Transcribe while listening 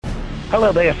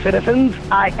Hello there, citizens.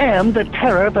 I am the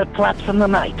terror that flaps in the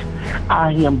night.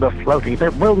 I am the floaty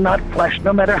that will not flush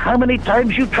no matter how many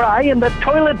times you try in the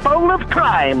toilet bowl of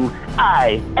crime.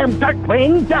 I am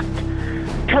Darkwing Duck,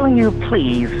 telling you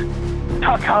please,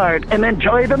 talk hard and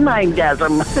enjoy the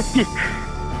mindgasm.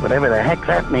 Whatever the heck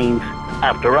that means.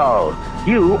 After all,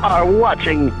 you are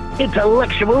watching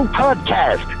Intellectual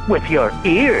Podcast with your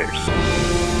ears.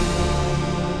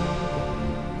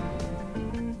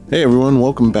 Hey everyone,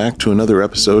 welcome back to another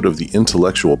episode of the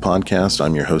Intellectual Podcast.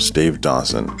 I'm your host, Dave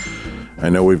Dawson. I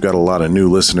know we've got a lot of new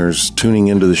listeners tuning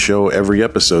into the show every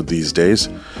episode these days,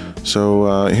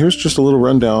 so here's just a little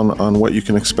rundown on what you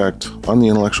can expect on the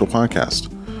Intellectual Podcast.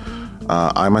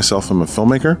 I myself am a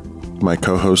filmmaker. My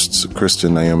co-hosts,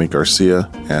 Kristen Naomi Garcia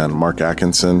and Mark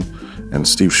Atkinson and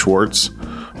Steve Schwartz,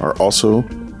 are also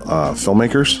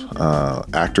filmmakers,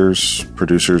 actors,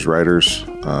 producers, writers.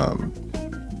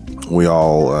 We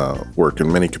all work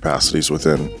in many capacities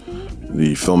within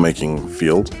the filmmaking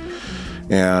field,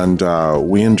 and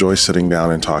we enjoy sitting down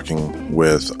and talking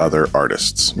with other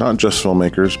artists, not just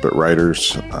filmmakers, but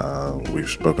writers. We've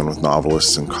spoken with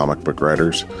novelists and comic book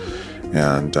writers,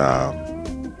 and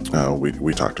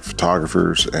we talk to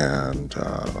photographers and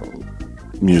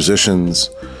musicians,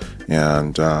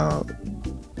 and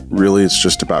really it's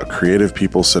just about creative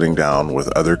people sitting down with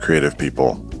other creative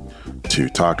people to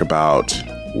talk about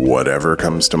whatever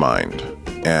comes to mind.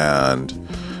 And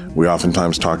we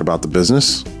oftentimes talk about the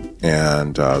business,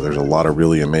 and there's a lot of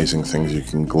really amazing things you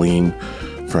can glean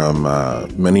from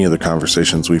many of the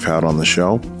conversations we've had on the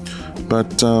show.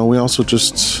 But we also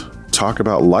just talk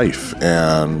about life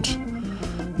and,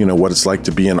 you know, what it's like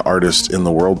to be an artist in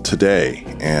the world today.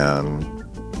 And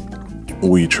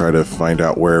we try to find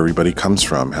out where everybody comes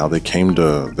from, how they came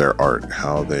to their art,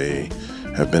 how they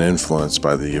have been influenced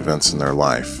by the events in their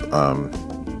life.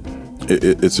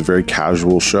 It's a very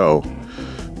casual show.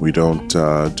 We don't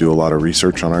do a lot of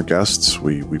research on our guests.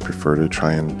 We prefer to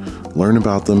try and learn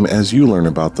about them as you learn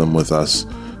about them with us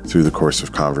through the course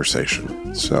of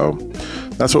conversation. So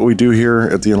that's what we do here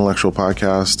at the Intellectual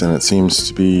Podcast, and it seems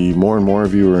to be more and more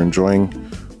of you are enjoying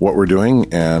what we're doing,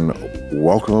 and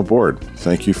welcome aboard.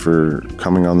 Thank you for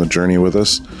coming on the journey with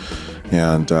us.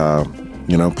 And,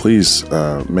 please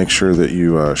make sure that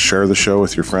you share the show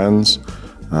with your friends.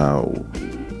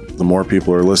 The more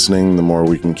people are listening, the more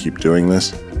we can keep doing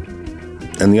this.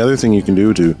 And the other thing you can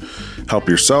do to help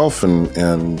yourself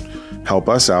and help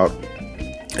us out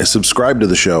is subscribe to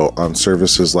the show on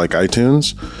services like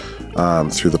iTunes,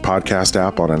 through the podcast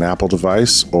app on an Apple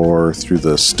device, or through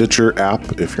the Stitcher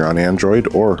app if you're on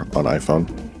Android or on iPhone.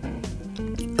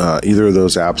 Either of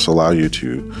those apps allow you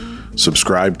to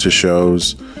subscribe to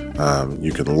shows.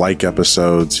 You can like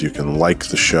episodes. You can like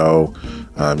the show.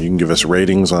 You can give us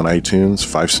ratings on iTunes.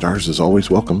 5 stars is always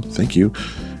welcome. Thank you.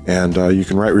 And you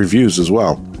can write reviews as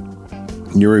well.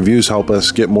 Your reviews help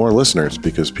us get more listeners,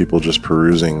 because people just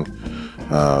perusing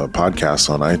podcasts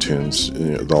on iTunes,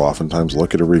 they'll oftentimes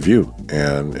look at a review.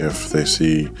 And if they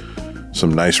see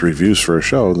some nice reviews for a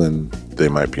show, then they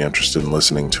might be interested in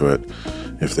listening to it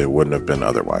if they wouldn't have been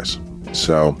otherwise.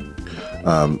 So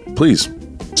please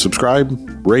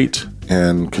subscribe, rate,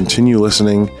 and continue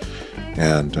listening.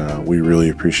 And we really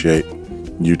appreciate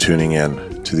you tuning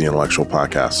in to the Intellectual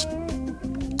Podcast.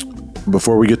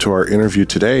 Before we get to our interview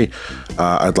today,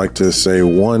 I'd like to say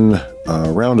one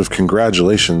round of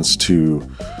congratulations to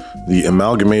the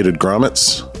Amalgamated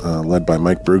Grommets, led by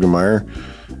Mike Brueggemeyer.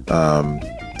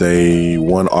 They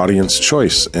won Audience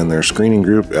Choice in their screening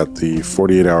group at the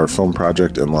 48-Hour Film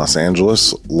Project in Los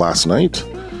Angeles last night.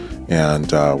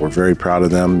 And we're very proud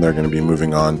of them. They're going to be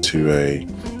moving on to a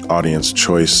Audience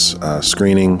Choice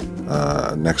screening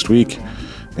next week,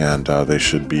 and they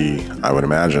should be, I would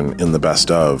imagine, in the best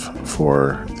of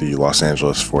for the Los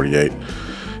Angeles 48.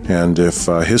 And if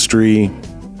history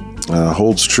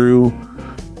holds true,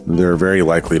 they're very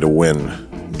likely to win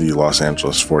the Los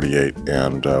Angeles 48,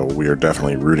 and we are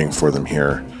definitely rooting for them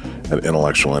here at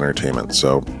Intellectual Entertainment.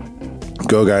 So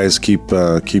go guys, keep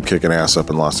kicking ass up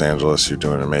in Los Angeles. You're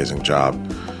doing an amazing job,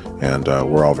 and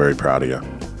we're all very proud of you.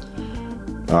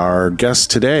 Our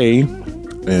guest today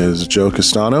is Joe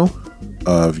Castanho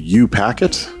of U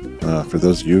Packet. For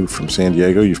those of you from San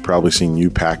Diego, you've probably seen U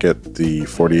Packet, the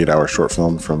 48-hour short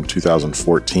film from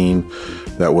 2014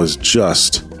 that was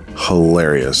just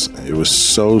hilarious. It was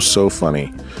so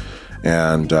funny.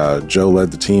 And Joe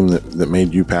led the team that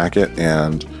made U Packet,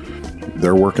 and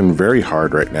they're working very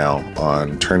hard right now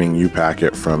on turning U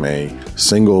Packet from a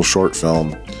single short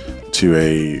film to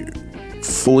a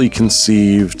fully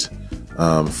conceived,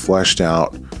 fleshed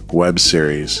out web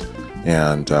series.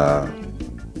 And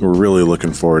we're really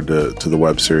looking forward to the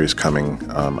web series coming.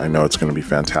 I know it's going to be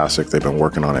fantastic. They've been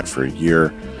working on it for a year,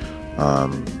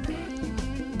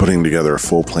 putting together a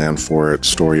full plan for it,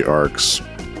 story arcs,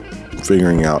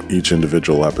 figuring out each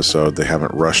individual episode. They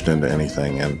haven't rushed into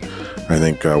anything, and I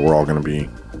think we're all going to be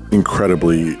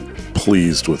incredibly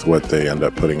pleased with what they end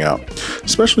up putting out,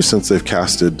 especially since they've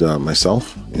casted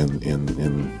myself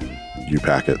in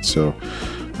U-Packet. So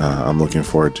I'm looking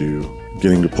forward to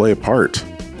getting to play a part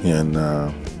in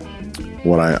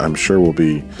what I'm sure will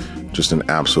be just an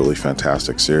absolutely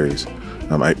fantastic series.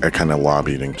 I kind of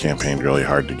lobbied and campaigned really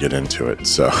hard to get into it.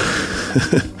 So,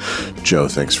 Joe,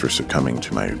 thanks for succumbing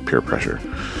to my peer pressure.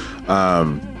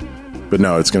 But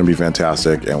no, it's going to be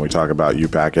fantastic. And we talk about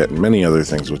U-Packet and many other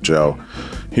things with Joe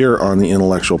here on the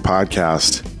Intellectual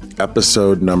Podcast,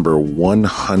 episode number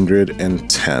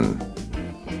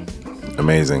 110.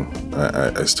 Amazing.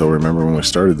 I still remember when we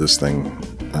started this thing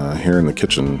here in the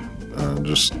kitchen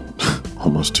just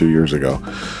almost 2 years ago.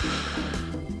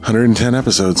 110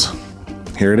 episodes.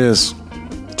 Here it is.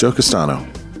 Joe Castanho.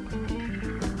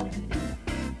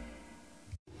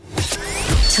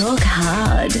 Talk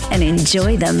hard and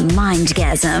enjoy the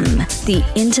mindgasm. The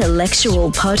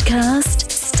Intellectual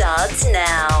Podcast starts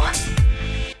now.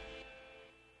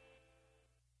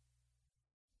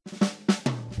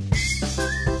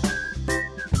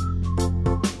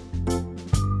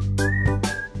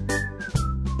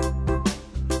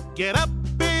 Get up,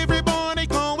 everybody,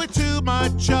 going to my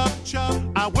job.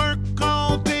 I work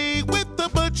all day with the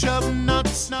bunch of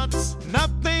nuts.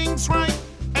 Nothing's right,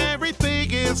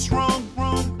 everything is wrong.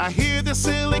 I hear the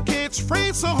silly kids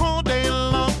phrase the whole day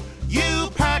long. You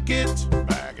pack it,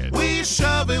 we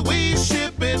shove it, we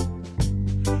ship it.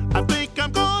 I think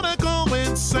I'm gonna go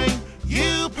insane.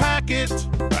 You pack it,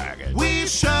 we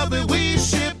shove it, we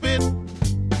ship it.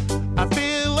 I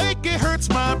feel like it hurts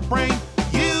my brain.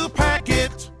 You pack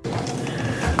it.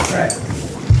 Right.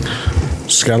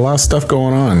 She's got a lot of stuff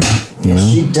going on. You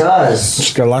know? She does.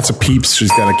 She's got lots of peeps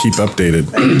she's got to keep updated.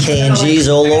 K&G's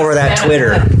all over that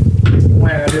Twitter.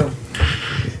 What I do?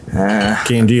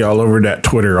 K&G all over that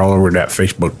Twitter, all over that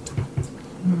Facebook.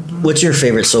 What's your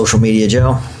favorite social media,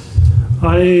 Joe?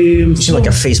 I am You seem like a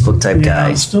Facebook type guy.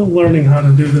 I'm still learning how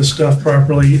to do this stuff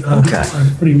properly. Okay.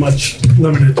 I'm pretty much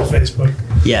limited to Facebook.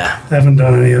 Yeah. I haven't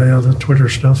done any of the other Twitter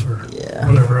stuff or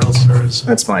whatever else there is.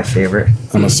 That's my favorite.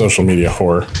 I'm a social media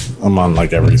whore. I'm on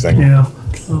like everything. Yeah.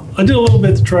 I did a little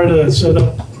bit to try to set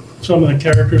up some of the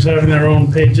characters having their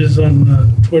own pages on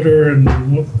Twitter and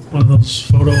one of those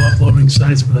photo uploading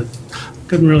sites, but I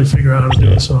couldn't really figure out how to do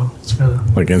it, so it's kind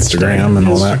of... Like Instagram and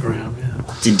all that? Instagram,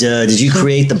 yeah. Did you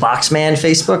create the Boxman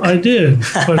Facebook? I did,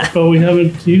 but we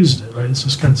haven't used it, right? It's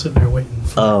just kind of sitting there waiting.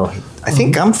 I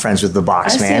think I'm friends with the I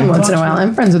see him Boxman. once in a while.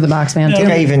 I'm friends with the box man I too.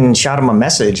 think I even shot him a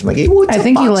message. I'm like, hey, what's I up,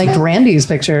 think you Boxman? liked Randy's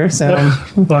picture, so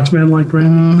Boxman like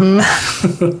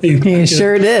Randy. he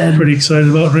sure did. Pretty excited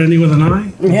about Randy with an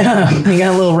eye. Yeah, you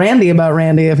got a little Randy about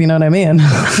Randy, if you know what I mean.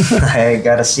 I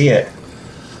gotta see it.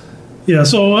 Yeah,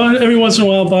 so every once in a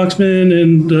while, Boxman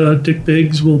and Dick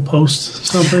Biggs will post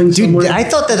something Dude, somewhere. I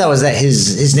thought that was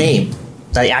his name.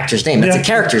 The actor's name. That's Yeah. the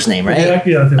character's name, right?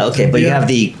 Yeah. Okay, but you Yeah. have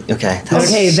the... Okay.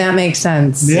 Okay, that makes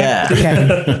sense. Yeah.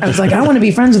 Okay. I was like, I want to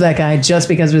be friends with that guy just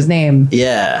because of his name.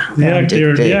 Yeah. The Dick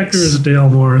actor Biggs. is Dale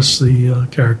Morris. The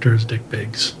character is Dick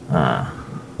Biggs.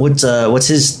 What's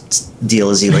his deal?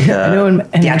 Is he like I know a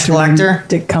theatrical named actor?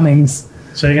 Dick Cummings.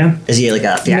 Say again? Is he like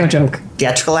a No joke.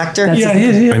 theatrical actor? That's- Yeah,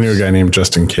 he I knew a guy named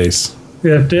Just In Case.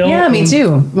 Yeah, Dale. Yeah, me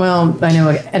too. Well, I know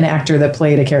an actor that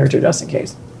played a character just in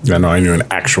case. Yeah, no, I knew an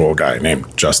actual guy named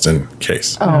Just In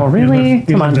Case. Oh, really?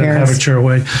 He Come on, lived that parents. amateur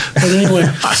way. But anyway,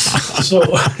 so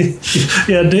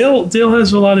yeah, Dale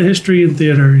has a lot of history in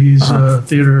theater. He's a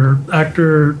theater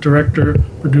actor, director,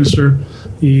 producer.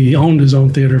 He owned his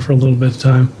own theater for a little bit of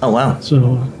time. Oh, wow.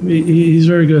 So he's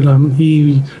very good.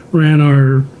 He ran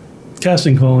our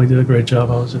casting call. He did a great job.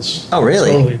 I was just Oh,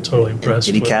 really? totally impressed.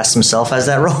 Did he with- cast himself as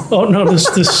that role? Oh no, this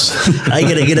I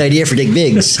get a good idea for Dick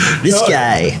Biggs. This No.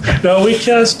 guy. no. We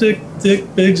cast Dick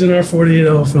Biggs in our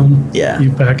 48-hour film. Yeah.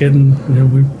 U-Packet, and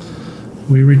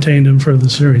we retained him for the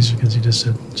series because he just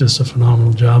did just a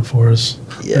phenomenal job for us.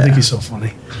 Yeah. I think he's so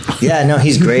funny. Yeah, no,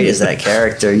 he's great as that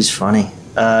character. He's funny.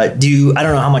 I don't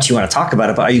know how much you want to talk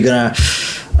about it, but are you going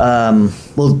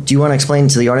to, do you want to explain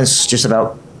to the audience just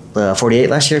about 48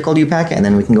 last year called U-Packet, and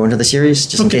then we can go into the series,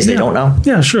 just in case they don't know?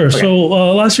 Yeah, sure. Okay. So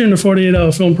last year in the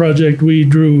 48-hour film project, we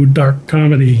drew dark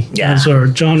comedy as our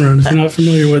genre. And if you're not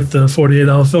familiar with the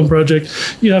 48-hour film project,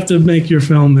 you have to make your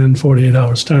film in 48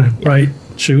 hours time. Write,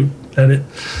 shoot, edit.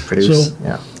 Produce, So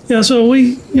yeah. Yeah, so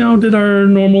we, did our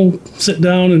normal sit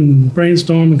down and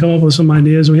brainstorm and come up with some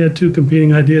ideas. We had two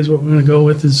competing ideas. What we're going to go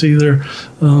with is either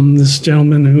this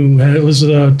gentleman who it was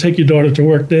Take Your Daughter to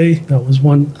Work Day. That was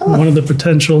one of the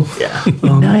potential. Yeah.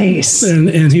 Nice.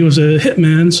 And he was a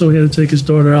hitman, so he had to take his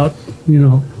daughter out,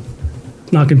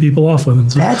 knocking people off with him.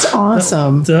 So That's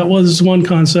awesome. that was one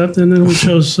concept, and then we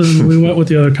chose. We went with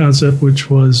the other concept, which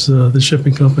was the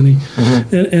shipping company.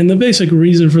 And the basic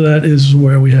reason for that is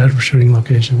where we had for shooting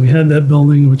location. We had that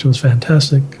building, which was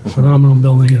fantastic, phenomenal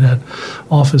building. It had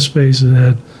office space. It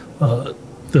had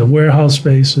the warehouse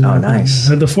space. Oh, nice.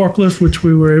 It had the forklift, which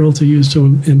we were able to use to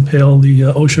impale the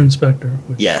OSHA inspector.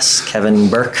 Yes, Kevin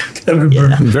Burke.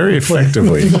 Very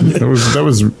effectively. That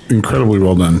was incredibly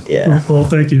well done. Yeah. Well,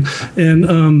 thank you.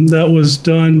 And that was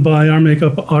done by our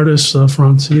makeup artist,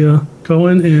 Francia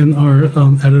Cohen, and our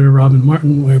editor, Robin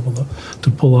Martin. We were able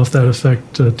to pull off that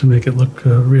effect to make it look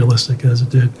realistic as it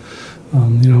did.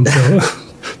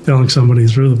 Impelling somebody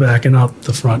through the back and out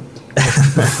the front.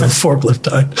 Forklift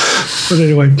time. But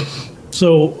anyway,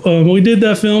 so we did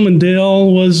that film, and Dale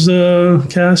was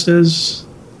cast as,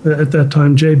 at that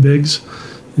time, Jay Biggs.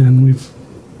 And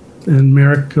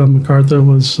Merrick MacArthur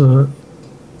was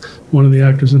one of the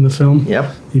actors in the film.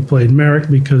 Yep. He played Merrick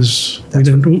because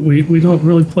we don't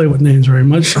really play with names very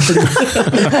much. So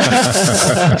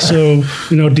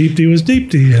Deepty was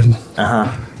Deepty, and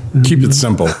Keep it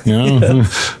simple,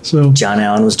 So John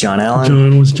Allen was John Allen.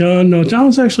 John was John. No, John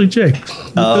was actually Jake.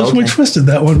 Oh, We twisted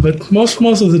that one, but most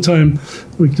of the time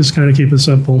we just kind of keep it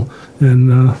simple.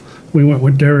 And we went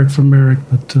with Derek from Merrick.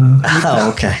 But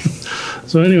Okay.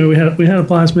 so anyway, we had a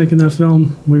blast making that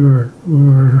film.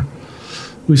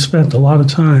 We spent a lot of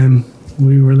time.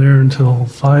 We were there until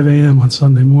 5 a.m. on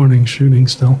Sunday morning shooting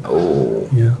still. Oh.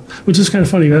 Yeah, which is kind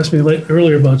of funny. You asked me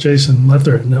earlier about Jason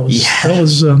Lethert, and that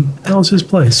was his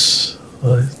place.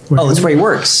 That's where he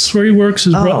works. That's where he works.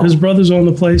 His brother's own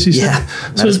the place. He said,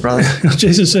 met his brother.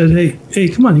 Jason said, "Hey,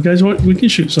 come on, you guys we can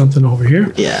shoot something over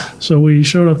here." Yeah. So we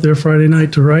showed up there Friday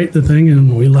night to write the thing,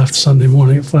 and we left Sunday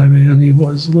morning at 5 a.m. He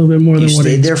was a little bit more You than what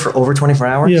he stayed there for over 24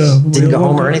 hours? Yeah. Didn't go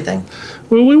home or anything?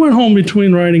 Well, we went home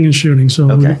between writing and shooting, so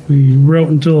Okay. we wrote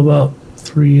until about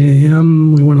 3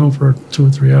 a.m. We went home for 2 or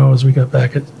 3 hours. We got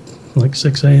back at like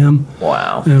 6 a.m.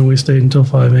 Wow. And we stayed until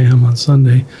 5 a.m. on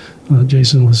Sunday.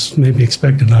 Jason was maybe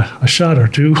expecting a shot or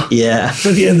two, Yeah.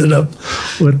 but he ended up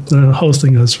with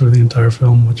hosting us for the entire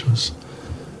film, which was...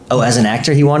 Oh, as an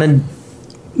actor, he wanted...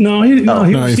 No, he was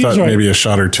thought right. maybe a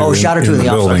shot or two. Oh, shot or two in the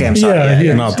office. Okay, I'm sorry.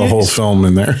 Yeah. Not the whole film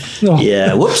in there. No.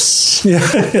 Yeah, whoops.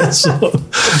 Yeah. So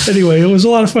anyway, it was a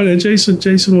lot of fun. And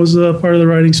Jason was part of the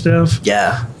writing staff.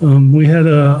 Yeah. We had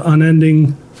an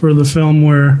ending for the film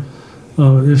where,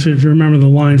 if you remember, the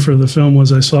line for the film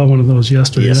was, "I saw one of those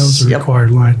yesterday." Yes. That was the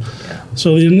required line. Yeah.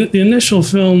 So the initial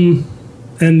film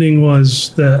ending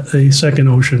was that a second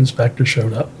OSHA inspector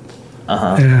showed up.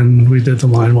 And we did the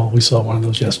line, "Well, we saw one of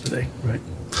those yesterday." Right.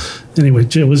 Anyway,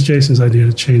 it was Jason's idea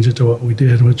to change it to what we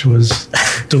did, which was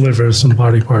deliver some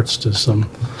body parts to some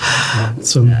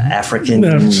African...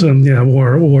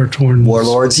 war-torn...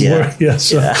 Warlords, yeah.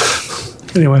 So,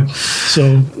 anyway,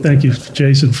 so thank you,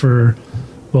 Jason, for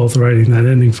both writing that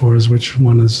ending for us, which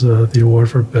won us the award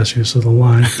for best use of the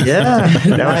line. Yeah,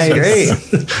 that was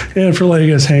great. And for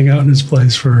letting us hang out in his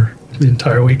place for the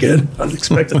entire weekend,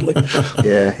 unexpectedly.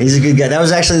 Yeah, he's a good guy. That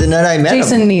was actually the night I met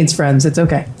Jason him. needs friends. It's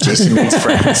okay. Jason needs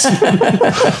friends.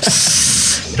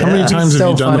 How many times have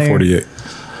you done the 48?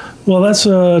 Well, that's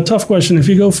a tough question. If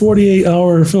you go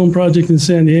 48-hour film project in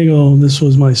San Diego, this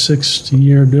was my 6th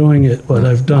year doing it, but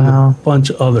I've done a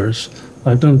bunch of others.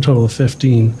 I've done a total of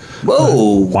 15.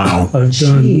 Whoa. Wow. I've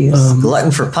done... Glutton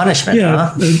for punishment,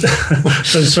 Yeah, huh?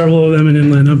 done several of them in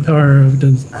Inland Empire. I've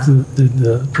done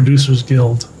the Producers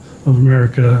Guild of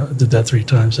America. I did that 3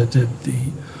 times. I did the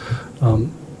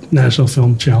National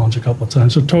Film Challenge a couple of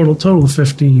times. So total of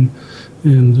 15.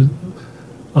 And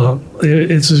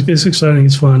it's exciting.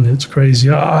 It's fun. It's crazy.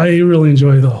 I really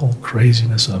enjoy the whole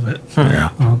craziness of it.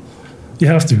 Yeah. You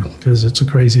have to, because it's a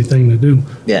crazy thing to do.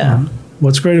 Yeah.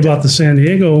 What's great about the San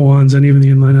Diego ones and even the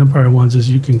Inland Empire ones is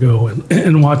you can go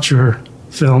and watch your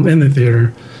film in the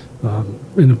theater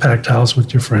in a packed house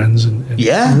with your friends. And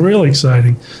Yeah. It's really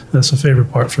exciting. That's a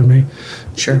favorite part for me.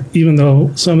 Sure. Even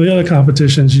though some of the other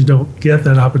competitions, you don't get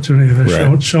that opportunity.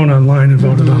 They're shown online and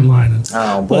voted online. And,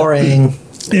 Oh, boring.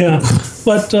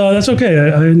 but that's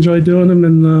okay. I enjoy doing them,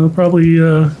 and probably,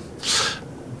 I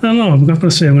don't know, I'm not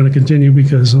going to say I'm going to continue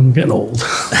because I'm getting old.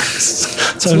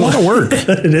 It's a lot of work.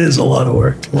 It is a lot of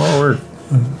work. A lot of work.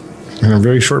 In a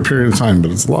very short period of time, but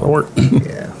it's a lot of work.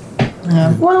 Yeah.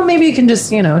 Well, maybe you can just,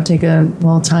 take a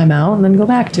little time out and then go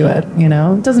back to it.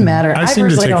 It doesn't matter. I seem to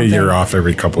personally take a don't year think- off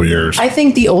every couple years. I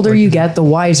think the older you get, the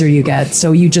wiser you get.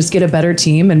 So you just get a better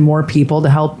team and more people to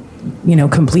help,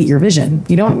 complete your vision.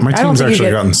 You don't. My I don't team's think you actually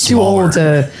get gotten too smaller. old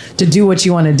to do what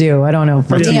you want to do. I don't know.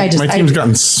 For me, my team's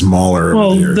gotten smaller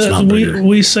Well, over the years, not bigger.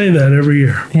 we say that every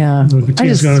year. Yeah. The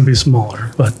team's going to be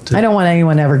smaller, but I don't want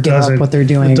anyone to ever give up doesn't- what they're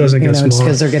doing. it doesn't get just smaller.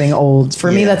 because they're getting old.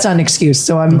 For me, that's not an excuse.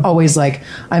 So I'm always like,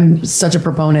 I'm such a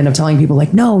proponent of telling people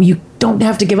like, no, you don't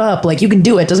have to give up. Like you can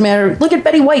do it. Doesn't matter. Look at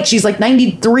Betty White. She's like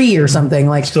 93 or something.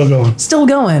 Like still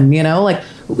going. Like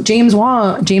James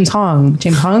Hong,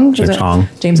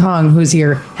 who's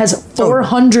here, has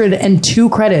 402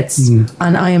 credits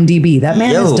on IMDb. That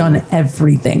man has done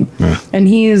everything, and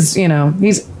he's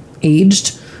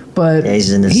aged. But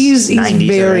he's in his he's 90s,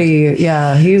 very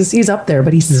he's up there,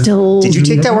 but he's still. Did you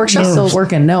take that workshop? He's still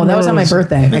working. No, that was on my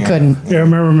birthday. I couldn't. Yeah, I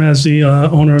remember him as the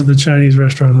owner of the Chinese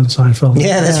restaurant in Seinfeld.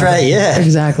 Yeah, that's right. Yeah,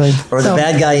 exactly. Or the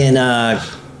bad guy in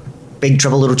Big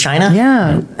Trouble Little China.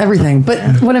 Yeah, everything.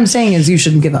 But what I'm saying is, you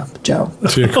shouldn't give up, Joe.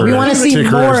 We want to see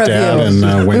more of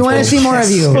you. We want to see more of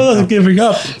you. Well, I'm giving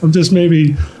up. I'm just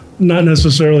maybe not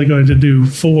necessarily going to do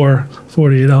 4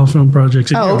 48-hour film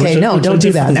projects a year. Oh, okay. No, don't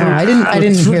do that. No, I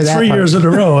didn't hear that. 3 part. years in a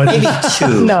row. I did,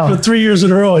 Maybe 2. No. but 3 years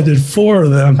in a row, I did 4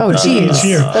 of them. Oh, geez. This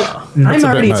year. I'm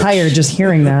already much. tired just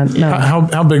hearing that. No.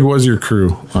 How big was your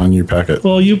crew on U-Packet?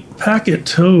 Well, you pack it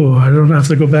too. I don't have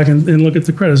to go back and look at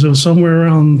the credits. It was somewhere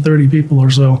around 30 people or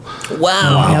so.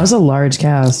 Wow. Yeah, it was a large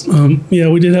cast. Yeah,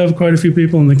 we did have quite a few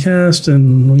people in the cast,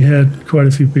 and we had quite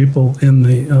a few people in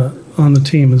the on the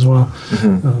team as well.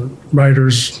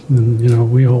 Writers, and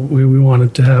we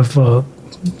wanted to have our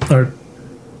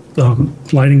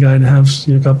lighting guy to have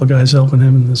a couple of guys helping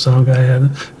him, and the sound guy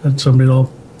had somebody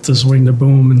to swing the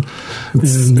boom, and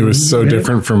It was so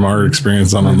different from our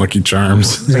experience on Unlucky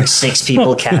Charms. Like 6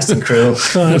 people, cast and crew.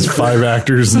 There's 5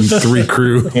 actors and 3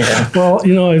 crew. Yeah. Well,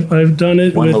 I've done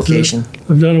it One with location.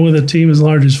 I've done it with a team as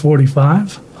large as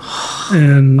 45,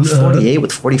 and 48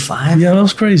 with 45. yeah, that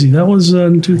was crazy. That was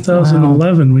in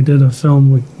 2011. We did a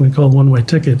film we called One Way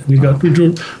Ticket. We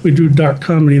drew dark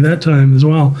comedy that time as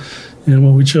well. And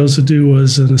what we chose to do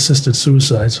was an assisted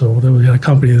suicide. So we had a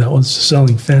company that was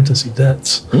selling fantasy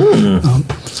debts.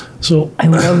 So I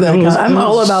love that. I'm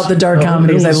all about the dark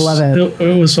comedies. I love it.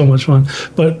 It was so much fun.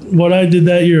 But what I did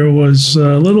that year was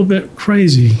a little bit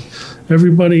crazy.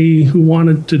 Everybody who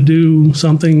wanted to do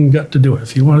something got to do it.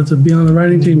 If you wanted to be on the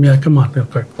writing team, yeah, come on.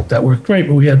 That worked great.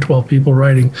 But we had 12 people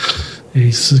writing a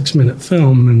 6-minute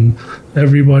film, and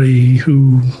everybody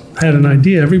who had an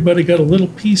idea, everybody got a little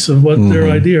piece of what their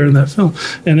idea in that film.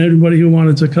 And everybody who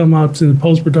wanted to come out to the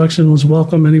post-production was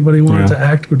welcome. Anybody who wanted to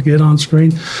act would get on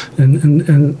screen.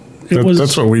 And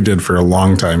That's what we did for a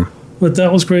long time. But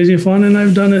that was crazy and fun, and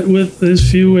I've done it with as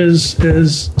few as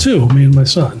 2, me and my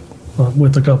son,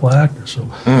 with a couple of actors. So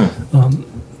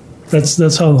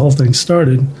that's how the whole thing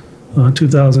started.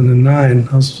 2009,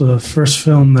 that was the first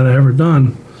film that I ever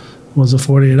done. Was a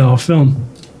 48-hour film.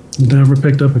 Never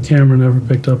picked up a camera, never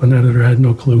picked up an editor, had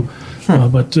no clue.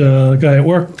 But the guy at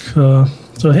work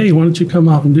said, hey, why don't you come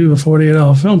out and do a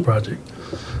 48-hour film project?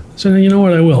 I said, you know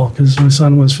what, I will, because my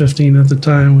son was 15 at the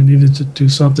time. We needed to do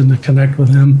something to connect with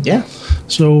him. Yeah.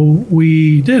 So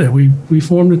we did it. We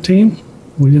formed a team.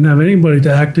 We didn't have anybody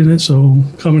to act in it, so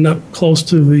coming up close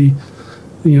to the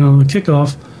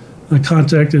kickoff, I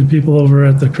contacted people over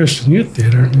at the Christian Youth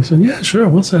Theater, and they said, yeah, sure,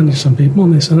 we'll send you some people.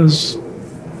 And they sent us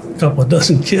a couple of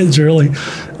dozen kids, really,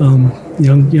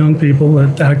 young people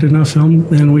that acted in a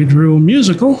film, and we drew a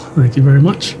musical. Thank you very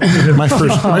much.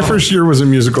 My first year was a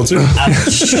musical, too.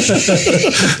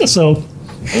 So,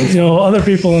 other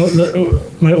people,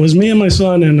 it was me and my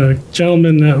son and a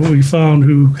gentleman that we found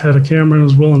who had a camera and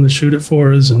was willing to shoot it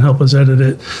for us and help us edit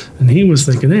it. And he was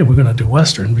thinking, hey, we're going to do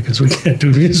Western because we can't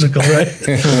do musical, right?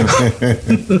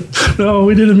 No,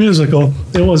 we did a musical.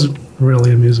 It wasn't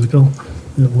really a musical.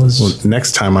 It was. Well,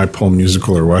 next time I pull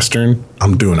musical or Western,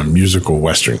 I'm doing a musical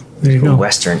Western. There you go.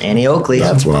 Western Annie Oakley.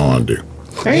 That's what I want to do.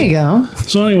 There you go.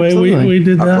 So anyway, we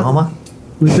did that. Oklahoma.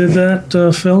 We did that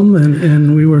film,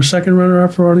 and we were second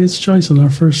runner-up for Audience Choice on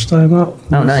our first time out.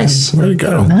 Oh, nice. There you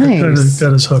go. Nice.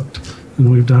 Got us hooked.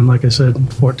 And we've done, like I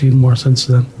said, 14 more since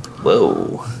then.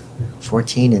 Whoa.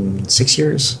 14 in 6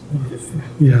 years.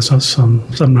 Yeah, so some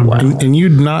number. And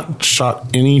you'd not shot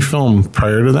any film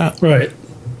prior to that? Right.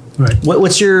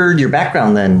 What's your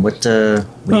background then? What do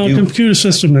you do? Computer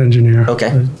system engineer.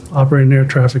 Okay. Operating air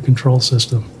traffic control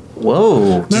system.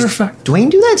 Whoa. Matter of fact, Dwayne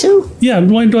do that too? yeah,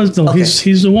 Dwayne does. Though. Okay.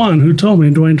 He's the one who told me,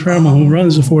 Dwayne Trammell, who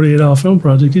runs the 48-hour film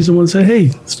project. He's the one who said, "Hey,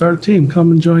 start a team,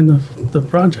 come and join the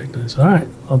project." And I said, "All right,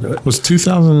 I'll do it." Was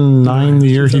 2009 the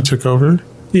year he took over?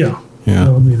 Yeah, Yeah.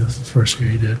 that would be the first year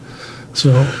he did.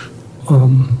 So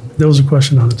there was a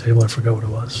question on the table. I forgot what it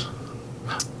was.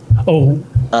 Oh,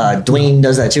 Dwayne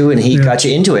does that too, and he Yeah. got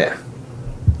you into it.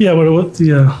 yeah, but it was,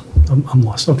 yeah, I'm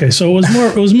lost. Okay, so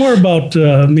it was more about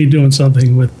me doing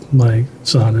something with my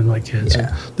son and my kids.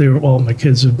 Yeah. All my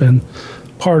kids have been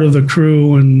part of the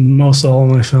crew in most all of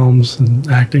my films and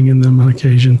acting in them on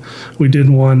occasion. We did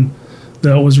one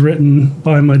that was written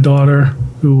by my daughter,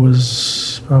 who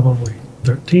was probably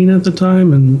 13 at the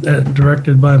time, and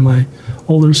directed by my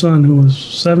older son, who was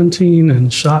 17,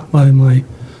 and shot by my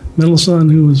middle son,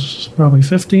 who was probably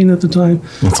 15 at the time.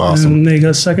 That's awesome. And they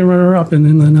got second runner-up in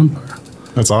Inland Empire.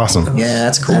 That's awesome. Yeah,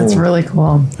 that's cool. That's really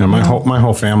cool. Yeah, my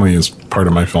whole family is part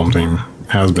of my film team.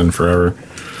 Has been forever.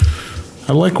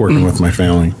 I like working with my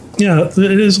family. Yeah, it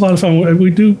is a lot of fun. We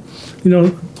do,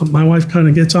 my wife kind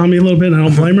of gets on me a little bit, and I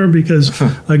don't blame her because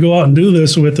I go out and do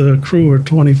this with a crew of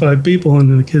 25 people,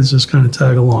 and the kids just kind of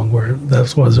tag along, where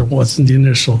that wasn't the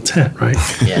initial intent, right?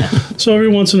 Yeah. So every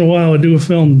once in a while, I do a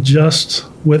film just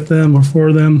with them or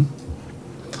for them.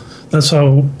 That's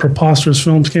how Preposterous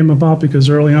Films came about, because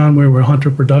early on we were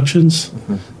Hunter Productions,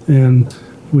 and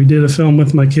we did a film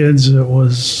with my kids. It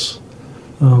was,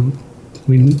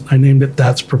 I named it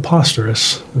That's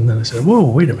Preposterous, and then I said, "Whoa,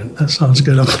 wait a minute, that sounds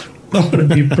good. I'm going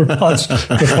to be Preposterous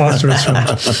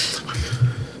Film."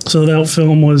 So that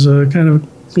film was a kind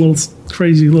of little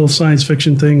crazy little science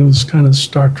fiction thing. It was kind of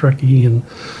Star Trek-y, and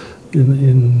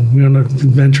we went on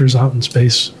adventures out in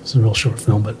space. It's a real short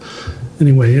film, but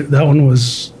anyway, that one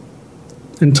was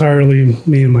entirely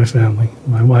me and my family,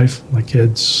 my wife, my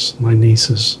kids, my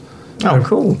nieces. Oh,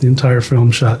 cool. The entire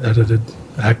film shot, edited,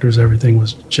 actors, everything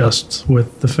was just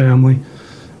with the family.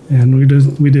 And we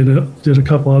did a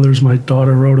couple others. My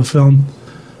daughter wrote a film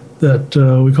that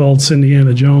we called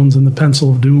Cindiana Jones and the Pencil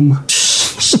of Doom.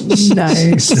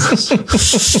 Nice.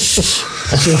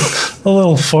 A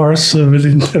little farce of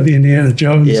the Indiana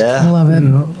Jones. I Yeah. love it.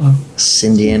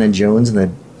 Cindiana Jones and the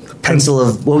pencil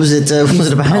of, what was it? What was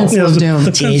it about? Pencil of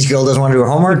Doom. Teenage girl doesn't want to do her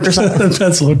homework or something? The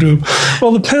Pencil of Doom.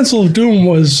 Well, the Pencil of Doom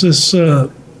was this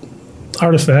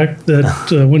artifact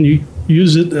that when you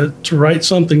use it to write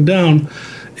something down,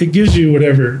 it gives you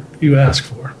whatever you ask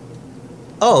for.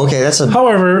 Oh, okay. That's a.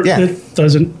 However, Yeah. it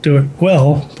doesn't do it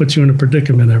well, puts you in a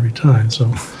predicament every time.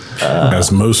 So,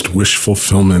 As most wish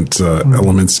fulfillment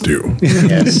elements do.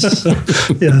 Yes.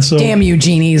 yeah. So, Damn you,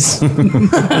 genies. so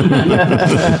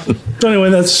anyway,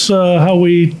 that's how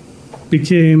we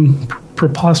became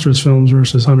Preposterous Films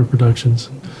versus Hunter Productions.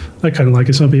 I kind of like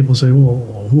it. Some people say,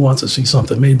 "Well, who wants to see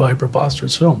something made by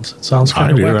Preposterous Films?" It sounds I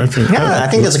kind do. of I think. Yeah, I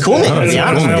think that's a cool name. To be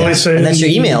honest I with always you. say, And that's your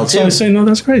email So I too. say, no,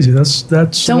 that's crazy. That's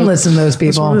Don't listen to those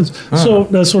That's what people. it is. So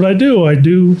that's what I do. I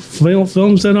do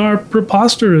films that are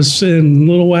preposterous and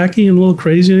a little wacky and a little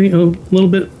crazy, a little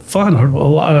bit fun.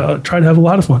 Or try to have a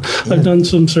lot of fun. I've done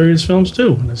some serious films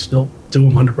too, and I still do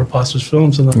them under Preposterous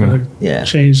Films. And I'm going to Yeah.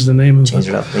 change the name of Change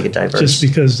it up, make it diverse. just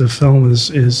because the film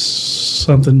is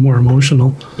something more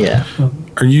emotional. Yeah.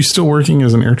 Are you still working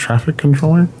as an air traffic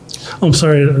controller? I'm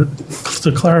sorry,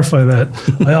 to clarify that,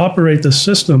 I operate the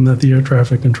system that the air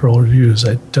traffic controllers use.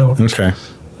 I don't. Okay.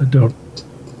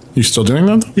 You still doing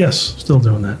that? Yes, still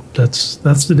doing that. That's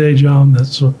the day job.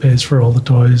 That's what pays for all the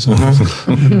toys. And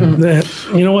that,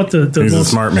 you know what? The He's a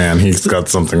most, smart man. He's got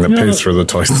something that You know, pays for the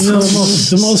toys.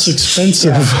 the most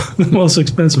expensive, the most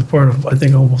expensive part of I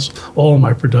think almost all of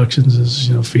my productions is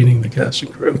feeding the cast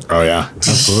and crew, Oh yeah,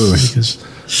 absolutely. because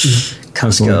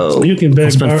Costco. you can I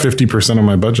beg, spent 50% of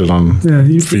my budget on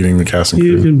feeding the cast and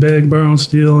you crew. can beg, borrow, and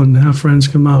steal, and have friends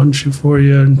come out and shoot for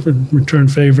you and return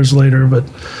favors later, but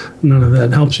none of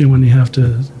that helps you when you have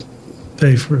to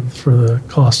pay for the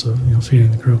cost of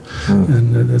feeding the crew,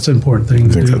 and that's an important thing I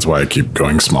to think do. that's why I keep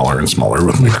going smaller and smaller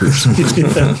with my crews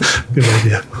Yeah, good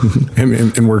idea.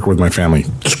 and work with my family.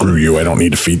 Screw you! I don't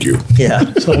need to feed you.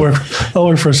 Yeah. So I'll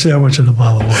work for a sandwich and a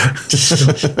bottle of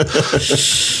water.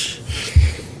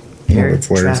 Air that's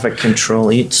hilarious. traffic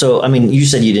control. So, I mean, you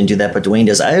said you didn't do that, but Dwayne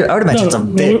does. I would imagine it's a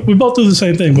bit. we both do the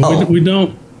same thing, but Oh. we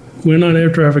don't. We're not air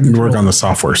traffic You controllers. work on the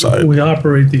software side. We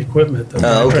operate the equipment that Oh,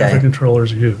 air okay. traffic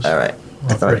controllers use. All right.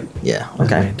 I thought. Operate. Yeah. and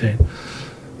Okay. maintain.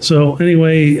 So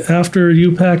anyway, after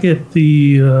U-Packet,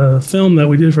 the film that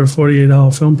we did for a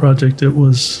 48-hour film project, it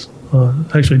was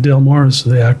actually Dale Morris,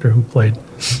 the actor who played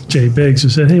Jay Biggs, who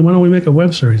said, "Hey, why don't we make a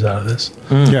web series out of this?"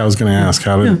 Yeah, I was going to ask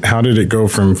how did it go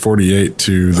from 48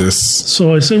 to this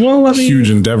So I said, "Well, huge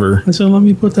endeavor?" I said, let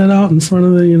me put that out in front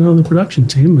of the production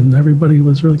team, and everybody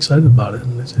was really excited about it.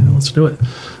 And they said, let's do it.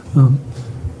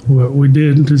 What we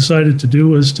decided to do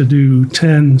was to do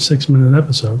 10 6-minute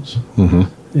episodes.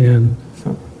 And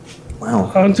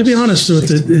Wow. to be honest with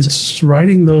it, it's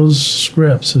writing those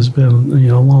scripts has been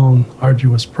a long,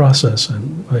 arduous process,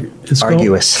 and it's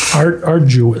Arduous.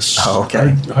 Arduous. Oh,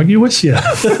 okay. Arduous, yeah.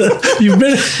 you've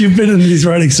been in these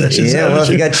writing sessions. Yeah, well, if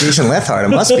haven't you got Jason Lethard, it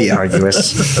must be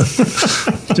arduous.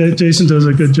 Jason does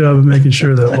a good job of making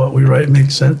sure that what we write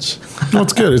makes sense. Well,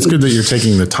 it's good. It's good that you're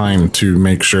taking the time to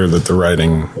make sure that the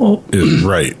writing is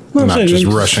right, well, not I'm just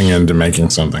saying, rushing into making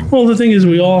something. Well, the thing is,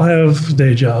 we all have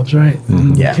day jobs, right?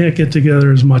 And Yeah. We can't get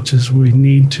together as much as we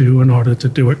need to in order to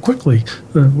do it quickly.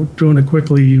 Doing it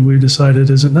quickly, we decided,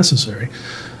 isn't necessary.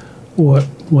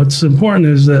 What's important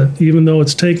is that even though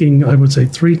it's taking, I would say,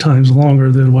 3 times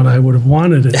longer than what I would have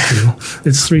wanted it to,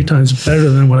 it's 3 times better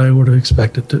than what I would have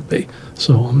expected it to be.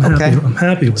 So I'm happy. Okay. I'm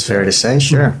happy with It's that. fair to say,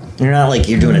 sure. You're not like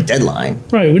you're doing a deadline.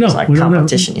 Right, we don't. It's like we don't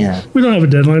competition, yeah. We don't have a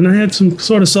deadline. I had some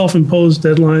sort of self-imposed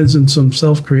deadlines and some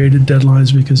self-created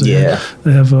deadlines because I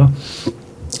have a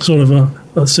sort of a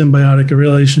symbiotic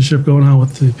relationship going on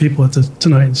with the people at the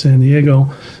Tonight in San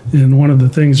Diego. And one of the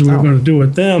things we were going to do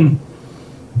with them,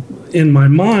 in my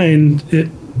mind, it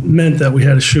meant that we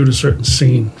had to shoot a certain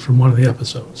scene from one of the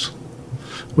episodes,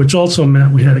 which also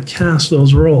meant we had to cast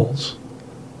those roles,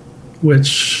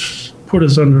 which put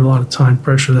us under a lot of time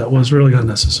pressure that was really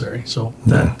unnecessary. So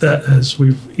that as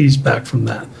we've eased back from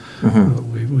that,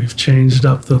 we've changed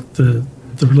up the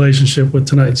relationship with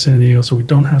Tonight in San Diego, so we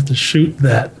don't have to shoot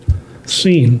that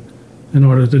scene in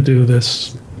order to do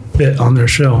this bit on their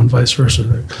show, and vice versa.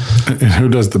 And who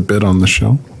does the bit on the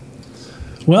show?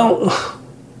 Well,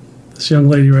 this young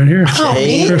lady right here.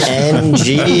 KNG.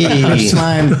 First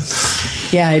time.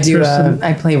 Yeah, I do.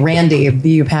 I play Randy, the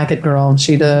U Packet girl.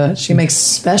 She makes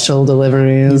special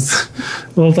deliveries.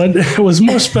 Well, it was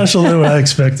more special than what I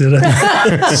expected.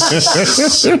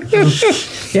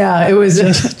 Yeah, it was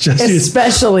Jesse.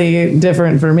 especially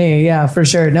different for me. Yeah, for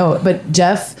sure. No, but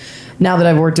Jeff. Now that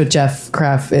I've worked with Jeff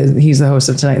Kraft, he's the host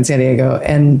of Tonight in San Diego,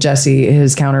 and Jesse,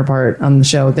 his counterpart on the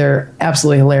show, they're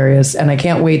absolutely hilarious, and I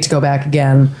can't wait to go back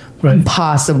again,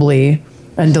 possibly,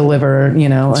 and deliver,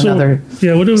 another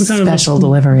we're doing special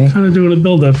delivery. Kind of doing a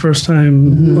build-up. First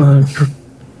time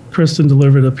Kristen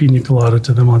delivered a pina colada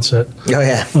to them on set. Oh,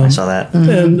 yeah. I saw that.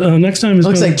 And next time is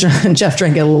Looks like Jeff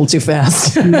drank it a little too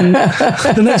fast.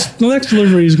 the next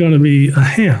delivery is going to be a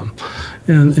ham,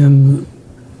 and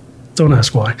don't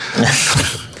ask why.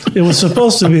 It was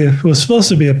supposed to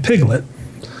be a piglet,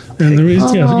 and the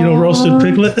reason, roasted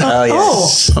piglet. Oh,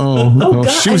 yes. Oh,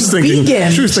 she was thinking.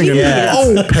 vegan. She was thinking.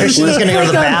 Yeah. Kristen's going to go to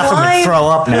the bathroom and throw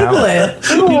up now.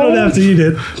 You don't have to eat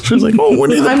it. She was like, "Oh, when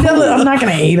did I'm not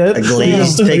going to eat it. A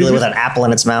glazed piglet with an apple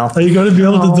in its mouth. Are you going to be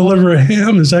able to deliver a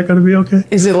ham? Is that going to be okay?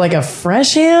 Is it like a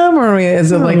fresh ham or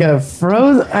is it like a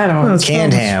frozen? I don't know.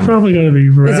 Canned ham. It's probably going to be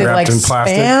wrapped. Is it like in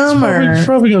plastic. spam It's or?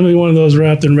 probably going to be one of those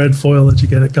wrapped in red foil that you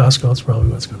get at Costco. That's probably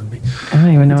what it's going to be. I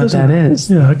don't even know what that is.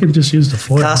 Yeah, I can just use the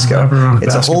foil. and Costco. wrap it around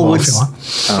It's a basketball whole wood. if you want.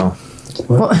 Oh.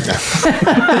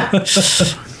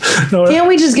 No, Can't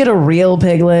we just get a real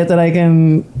piglet that I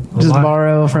can just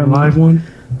borrow a from? live one.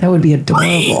 That would be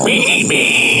adorable.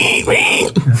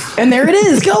 And there it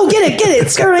is. Go get it.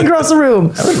 It's scurrying across the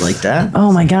room. I would like that.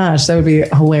 Oh my gosh, that would be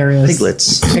hilarious.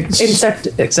 Piglets.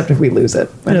 Except if we lose it.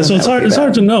 Yeah, so it's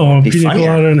hard to know. A Be pina funnier.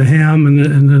 colada and a ham, and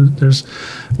then there's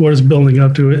what is building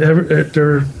up to it.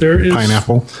 There is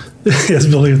pineapple? Yes,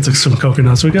 building up to some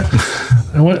coconuts. We got.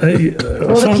 Well,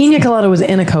 the pina colada was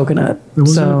in a coconut. It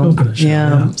was in a coconut shell,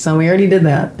 yeah. So we already did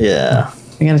that. Yeah.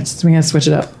 We gotta switch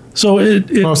it up. So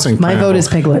My vote is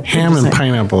piglet. Ham and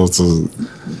pineapple.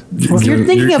 If you're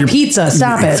thinking of pizza,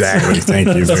 stop it. Exactly. Thank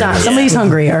you. Stop. Somebody's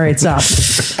hungry. All right, stop.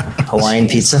 Hawaiian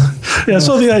pizza. Yeah,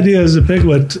 so the idea is the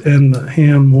piglet and the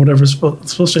ham, whatever's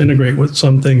supposed to integrate with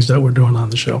some things that we're doing on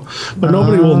the show. But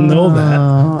nobody will know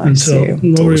that until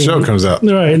the show comes out.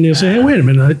 Right, and you'll say, hey, wait a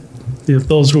minute. If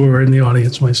those who are in the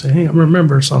audience might say, hey, I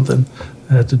remember something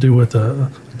that had to do with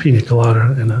a pina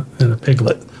colada and a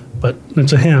piglet. But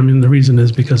it's a ham, and the reason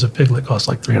is because a piglet costs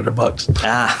like $300.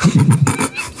 Ah.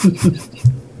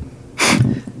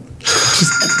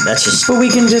 That's just. But we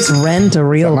can just rent a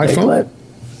real my piglet.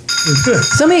 It's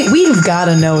good. We've got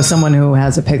to know someone who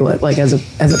has a piglet, like as a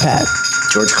pet.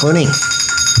 George Clooney.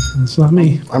 It's not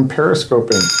me. I'm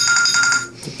periscoping.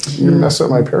 You mess up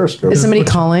my Periscope. Is somebody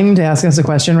calling to ask us a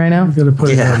question right now? You got to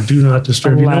put it on Do Not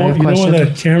Disturb. You know where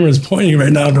that camera is pointing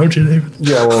right now, don't you, David?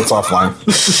 Yeah, well, it's offline.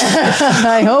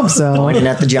 I hope so. Pointing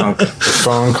at the junk.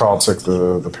 Phone call took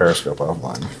the Periscope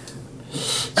offline.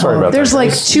 Sorry about that. There's like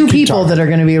guys. two Keep people talking. that are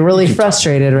going to be really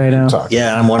frustrated right now. Talk.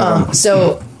 Yeah, I'm one of them.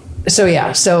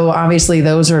 So obviously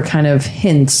those are kind of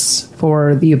hints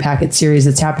for the You Pack It series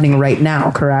that's happening right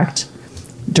now, correct?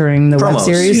 During the web Promos.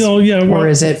 series, or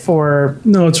is it for?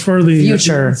 No, it's for the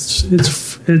future. It's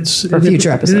for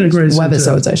future episodes.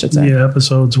 Webisodes, I should say. Yeah,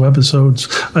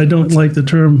 webisodes. I don't like the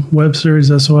term web series.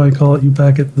 That's why I call it You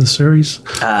Pack It the series.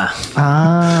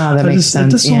 That makes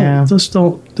sense.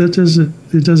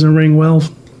 It doesn't ring well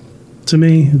to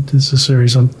me. It's a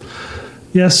series.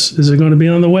 Yes, is it going to be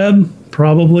on the web?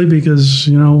 Probably, because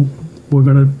we're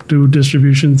going to do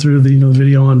distribution through the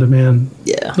video on demand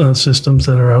systems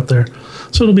that are out there.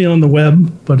 So it'll be on the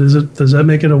web, but does that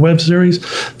make it a web series?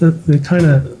 That kind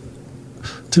of,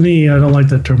 to me, I don't like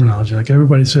that terminology. Like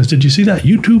everybody says, did you see that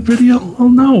YouTube video? Oh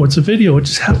no, it's a video. It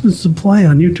just happens to play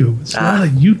on YouTube. It's not a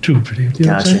YouTube video. You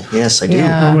know what I'm saying? Yes, I do.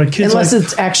 Yeah. Unless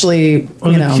it's actually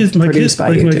produced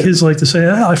by YouTube. My kids like to say,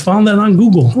 I found that on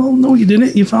Google. Well, no, you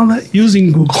didn't. You found that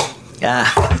using Google. Yeah.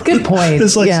 Good point.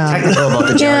 It's like technical about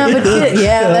the jargon.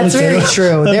 That's very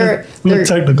true. They're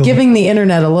giving the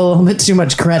internet a little bit too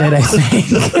much credit, I think.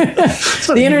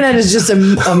 The internet is just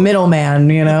a middleman,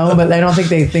 but I don't think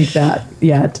they think that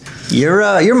yet.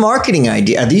 Your marketing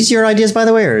idea, are these your ideas, by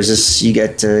the way, or is this you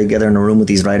get together in a room with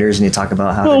these writers and you talk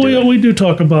about how to do it? We do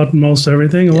talk about most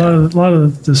everything. A lot of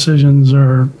the decisions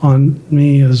are on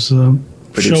me as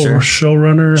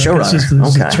showrunner. I guess is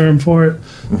the term for it.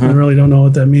 Mm-hmm. I really don't know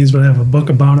what that means, but I have a book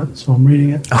about it, so I'm reading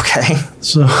it. Okay.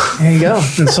 So there you go.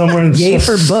 And somewhere yay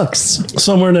for books.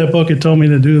 Somewhere in that book, it told me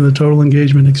to do the total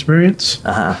engagement experience.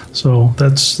 So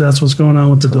that's what's going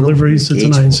on with the deliveries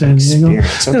tonight in San Diego. Okay.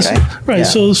 Yes, right.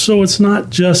 Yeah. So it's not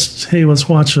just, hey, let's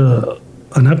watch an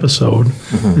episode.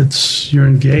 Mm-hmm. It's you're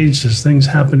engaged. There's things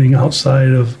happening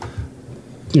outside of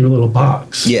your little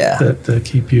box. That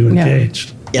keep you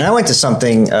engaged. And I went to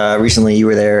something recently. You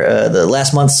were there the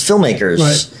last month's Filmmakers.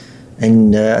 Right.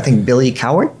 And I think Billy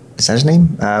Coward, is that his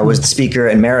name? Was the speaker,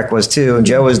 and Merrick was too. And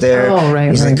Joe was there. Oh, right.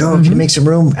 He's like, can you make some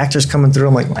room? Actors coming through.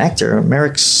 I'm like, actor?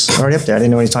 Merrick's already up there. I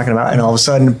didn't know what he's talking about. And all of a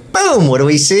sudden, boom, what do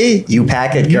we see? You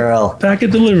Pack It, girl. Pack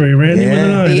It Delivery, Randy with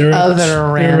an I. The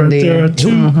other Randy. There are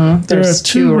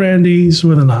two Randys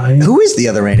with an I. Who is the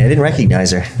other Randy? I didn't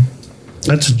recognize her.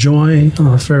 That's Joy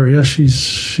Ferrier.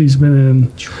 She's been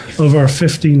in, of our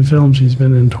 15 films, she's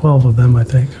been in 12 of them, I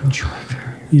think.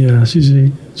 Yeah,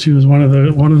 she was one of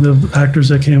the actors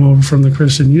that came over from the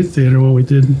Christian Youth Theater when we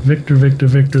did Victor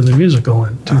the musical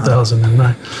in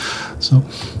 2009. So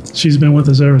she's been with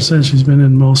us ever since. She's been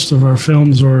in most of our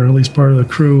films, or at least part of the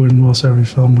crew in most every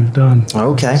film we've done.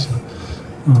 Okay.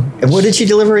 And what did she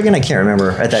deliver again? I can't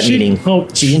remember at that meeting.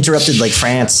 She interrupted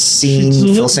Francine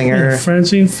Filsinger.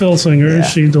 Francine Filsinger. Yeah.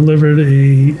 She delivered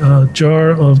a jar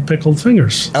of pickled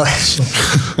fingers.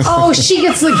 Oh, she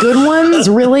gets the good ones?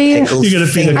 Really? You get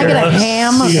a I get a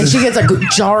ham, and she gets a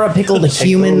jar of pickled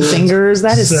human fingers.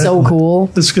 That is so cool.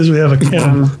 That's because we have a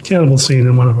cannibal scene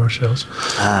in one of our shows.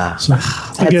 So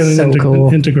again, it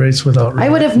cool. Integrates without. I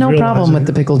would have no problem with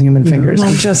the pickled human fingers.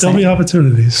 I'm just there'll be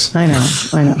opportunities. I know.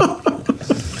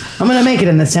 I'm going to make it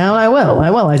in this town. I will,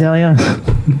 I tell you.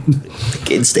 The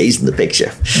kid stays in the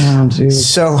picture. Oh, geez.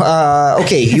 So,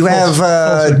 okay, you have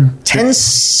 10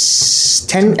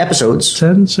 episodes.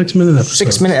 10 6-minute episodes.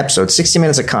 6-minute episodes, 60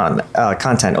 minutes of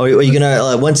content. Or are you going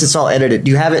to, once it's all edited,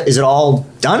 do you have it, is it all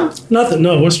done? Nothing,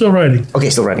 no, we're still writing. Okay,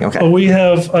 still writing, okay. We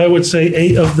have, I would say,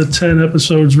 8 of the 10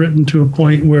 episodes written to a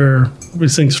point where we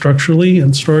think structurally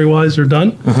and story-wise are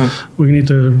done. Mm-hmm. We need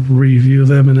to review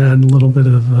them and add a little bit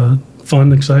of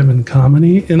fun, excitement, and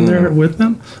comedy in there with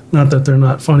them. Not that they're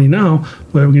not funny now,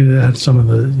 but we need to add some of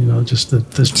the, just the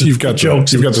so you've got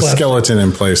jokes. You've got the skeleton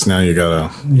in place. Now you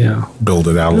got to build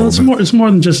it out a little bit. It's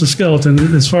more than just a skeleton.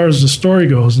 As far as the story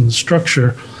goes and the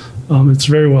structure, it's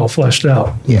very well fleshed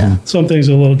out. Yeah. Some things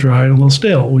are a little dry and a little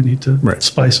stale. We need to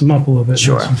spice them up a little bit.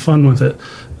 Sure. Have some fun with it.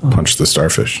 Punch the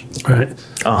starfish. Right.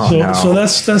 So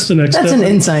that's the next step. That's an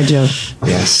inside joke.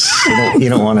 Yes. You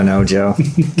don't want to know, Joe.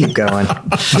 Keep going.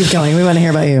 Keep going. We want to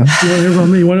hear about you. You want to hear about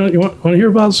me? You want to hear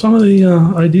about some of the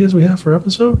ideas we have for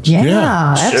episodes?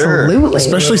 Yeah, absolutely. Sure.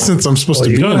 Especially since I'm supposed to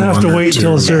be. You're going to have to wait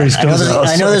until the series comes out.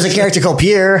 I know there's a character called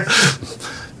Pierre.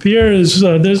 Pierre is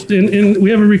we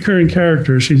have a recurring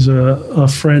character. She's a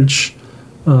French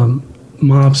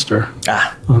mobster.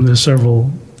 There's several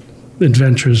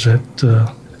adventures that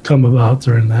come about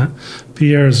during that.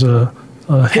 Pierre's a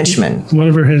henchman. One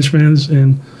of her henchmen,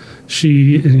 and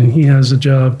he has a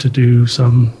job to do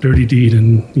some dirty deed,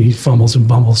 and he fumbles and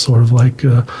bumbles, sort of like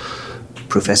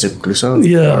Professor Clouseau?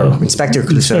 Yeah. Or Inspector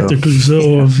Clouseau. Inspector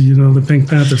Clouseau of, the Pink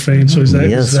Panther fame. So he's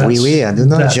Yes, oui, I do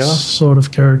know, that Joe. sort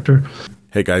of character.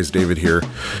 Hey guys, David here,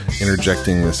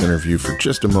 interjecting this interview for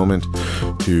just a moment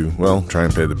to, well, try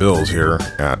and pay the bills here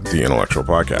at the Intellectual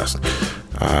Podcast.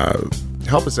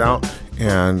 Help us out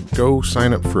and go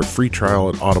sign up for a free trial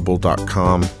at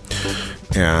audible.com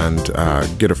and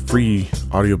get a free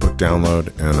audiobook download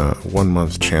and a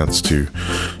 1-month chance to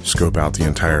scope out the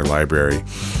entire library.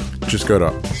 Just go to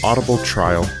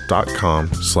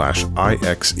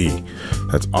audibletrial.com/IXE.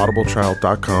 That's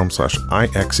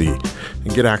audibletrial.com/IXE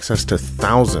and get access to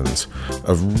thousands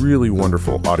of really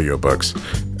wonderful audiobooks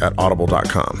at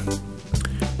audible.com.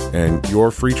 And your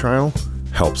free trial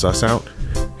helps us out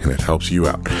and it helps you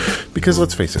out. Because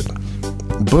let's face it,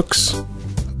 books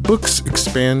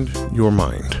expand your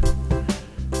mind.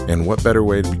 And what better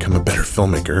way to become a better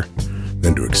filmmaker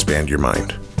than to expand your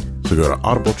mind? So go to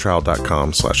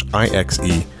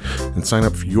audibletrial.com/IXE and sign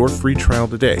up for your free trial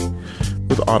today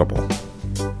with Audible.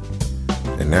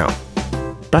 And now,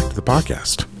 back to the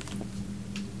podcast.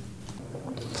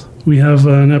 We have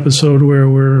an episode where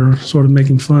we're sort of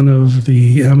making fun of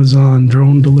the Amazon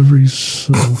drone deliveries.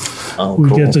 So we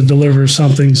cool. get to deliver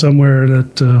something somewhere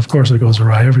that, of course, it goes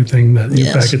awry. Everything that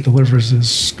Yes. packet delivers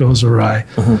goes awry.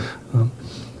 Mm-hmm.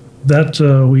 That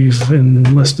we've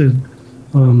enlisted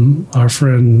our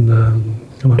friend,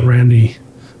 Randy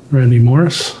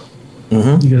Morris.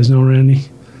 Mm-hmm. You guys know Randy?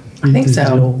 I think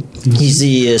so. He's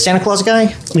the Santa Claus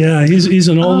guy? Yeah, he's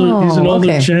an older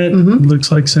okay. gent.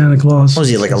 Looks like Santa Claus. Was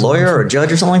he like a lawyer or a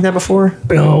judge or something like that before?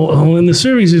 No, in the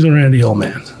series, he's a Randy old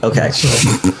man. Okay. So,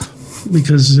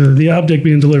 because the object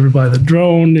being delivered by the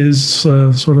drone is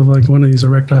sort of like one of these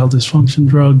erectile dysfunction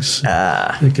drugs.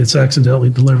 It gets accidentally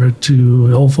delivered to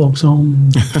the old folks' home.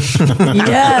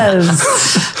 Yes.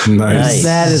 Nice.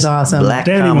 That is awesome. Black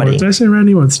Danny comedy. Morris. Did I say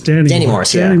Randy Morris? Danny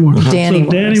Morris, yeah. Danny Morris. Danny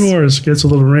So Danny Morris. Morris gets a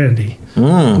little Randy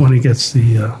when he gets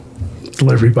the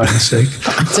delivery by mistake.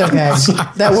 It's okay.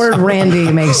 That word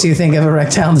Randy makes you think of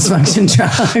erectile dysfunction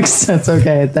drugs. That's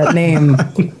okay. That name,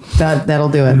 that'll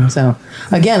do it. So,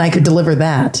 again, I could deliver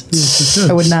that. Yes, it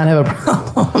I would does. not have a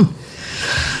problem.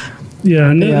 Yeah,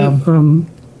 and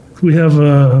we have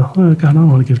I don't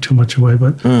want to give too much away,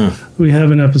 but we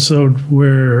have an episode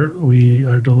where we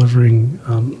are delivering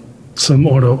some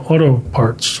auto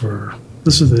parts for.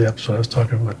 This is the episode I was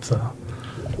talking with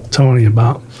Tony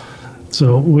about.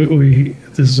 So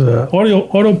there's a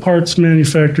auto parts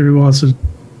manufacturer who wants to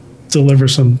deliver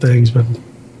some things, but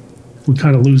we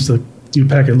kind of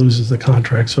UPacket loses the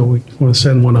contract, so we want to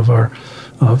send one of our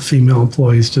female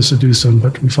employees to seduce him,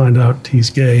 but we find out he's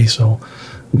gay, so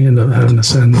we end up having to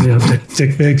send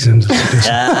Dick Biggs in to seduce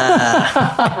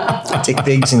him. Dick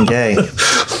Biggs and gay.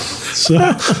 So,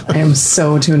 I am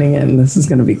so tuning in. This is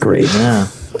going to be great. Yeah.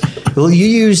 Well, you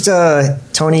used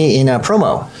Tony in a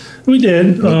promo. we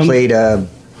did. You played.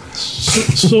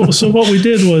 So what we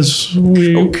did was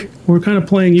we're kind of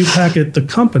playing UPacket, the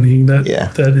company that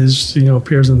is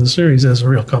appears in the series as a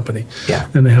real company. Yeah.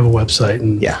 And they have a website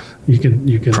and you can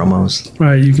promos.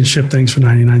 Right, you can ship things for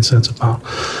 99 cents a pound.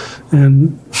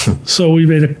 And so we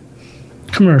made a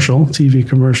TV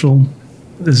commercial,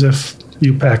 as if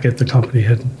UPacket, the company,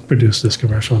 had produced this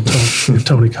commercial. And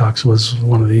Tony Cox was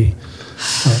one of the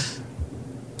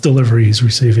delivery he's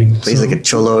receiving. He's like a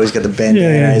cholo. He's got the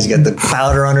bandana. He's got the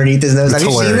powder underneath his nose. Have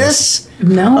you seen this?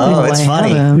 No. Oh, it's funny.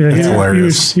 haven't. Yeah, It's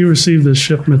hilarious. he received a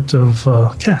shipment of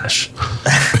cash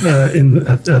at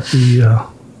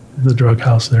the drug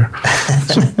house there.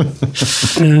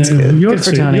 You ought Good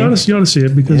for Tony. you ought to see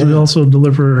it because we also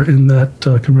deliver in that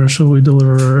commercial. We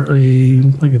deliver a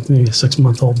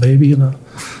 6-month-old baby in a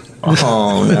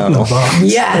Oh, in a no. box.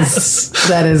 Yes.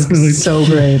 That is so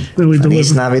great. Then we Feliz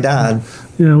deliver. Navidad.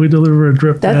 Yeah, we deliver a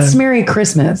drip That's bag. Merry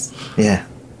Christmas. Yeah.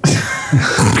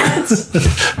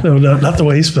 No, not the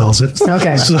way he spells it.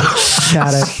 Okay. So,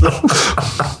 Got it.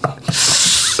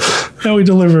 yeah, we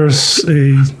deliver a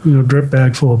drip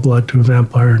bag full of blood to a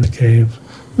vampire in a cave.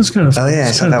 It's kind of Oh, yeah,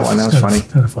 I saw that one. That was funny.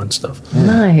 Kind of fun stuff.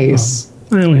 Nice.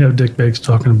 And we have Dick Biggs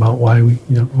talking about why we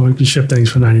can ship things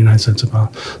for 99 cents a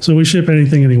pound. So we ship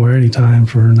anything, anywhere, anytime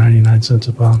for 99 cents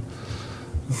a pound.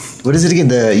 What is it again?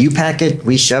 The U-Packet,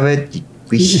 we shove it,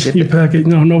 we ship You it. pack it.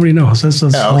 No, nobody knows. That's the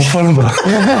whole okay. fun about it.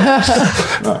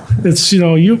 It's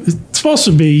it's supposed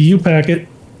to be you pack it,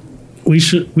 we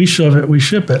shove it, we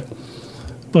ship it.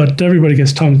 But everybody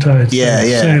gets tongue tied. Yeah.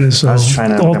 Saying it, so I was trying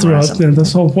to all memorize throughout. something.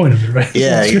 That's the whole point of it, right?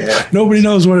 Yeah, yeah. Nobody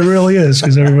knows what it really is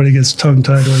because everybody gets tongue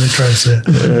tied when they try to say it.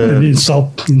 And you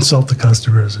insult the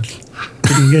customers.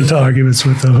 can get into arguments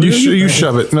with them. You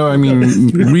shove it. No, I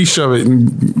mean, we shove it.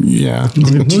 And, yeah.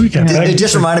 It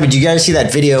just reminded me. Did you guys see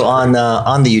that video on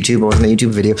the YouTube? It wasn't a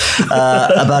YouTube video.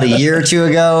 About a year or two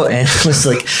ago, and it was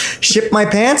like, "Ship my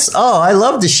pants." Oh, I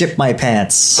love to ship my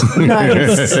pants.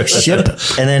 Nice. Ship,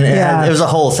 and then it was a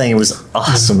whole thing. It was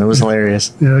awesome. It was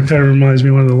hilarious. Yeah, it kind of reminds me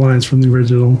of one of the lines from the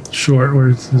original short where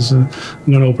it says, "I'm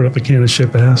going to open up a can of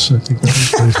ship ass." I think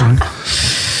that's pretty funny.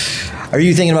 Are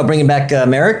you thinking about bringing back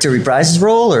Merrick to reprise his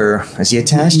role, or is he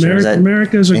attached?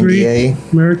 Merrick has agreed.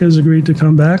 Merrick has agreed to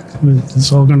come back.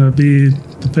 It's all going to be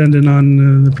dependent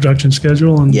on the production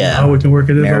schedule and how we can work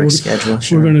it in. Merrick's schedule.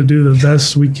 Sure. We're going to do the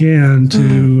best we can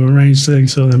to arrange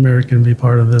things so that Merrick can be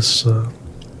part of this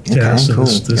cast. Cool.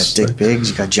 You got Dick Biggs.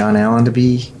 You got John Allen to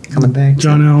be coming back.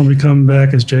 John Allen will be coming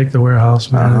back as Jake, the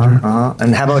warehouse manager.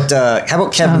 And how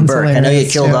about Kevin Burke? I know you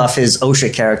killed off his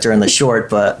OSHA character in the short,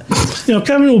 but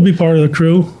Kevin will be part of the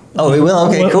crew. Oh, he will?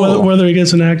 Okay, cool. Whether he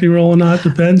gets an acting role or not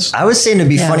depends. I was saying it'd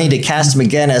be funny to cast him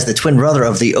again as the twin brother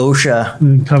of the OSHA.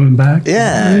 And coming back?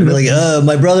 Yeah. Be like,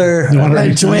 my brother.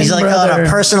 He's like on a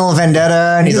personal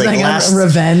vendetta, and he's like last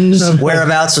revenge.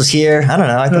 Whereabouts was here. I don't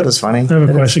know. I thought it was funny. I have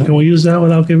a question. Can we use that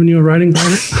without giving you a writing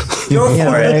credit? Go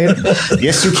for it.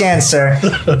 Yes, you can, sir.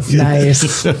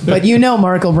 Nice. But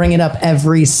Mark will bring it up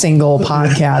every single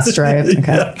podcast, right?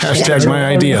 Okay. Hashtag my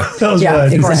idea. That was my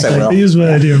idea. Exactly. I used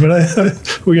my idea,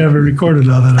 but we have it recorded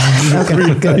now. That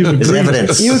okay, good. There's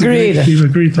evidence. You agreed. You've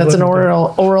agreed. That's an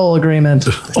oral agreement.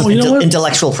 Oh, you know what?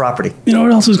 Intellectual property. You know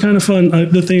what else is kind of fun?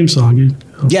 The theme song.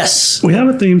 Yes. We have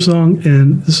a theme song,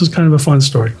 and this is kind of a fun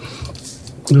story.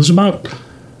 It was about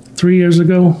 3 years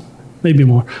ago, maybe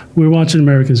more. We were watching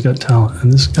America's Got Talent,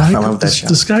 and this guy,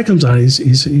 this guy comes out.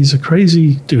 He's a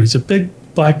crazy dude. He's a big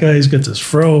black guy. He's got this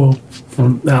fro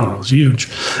from, I don't know, it's huge.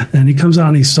 And he comes out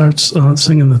and he starts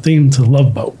singing the theme to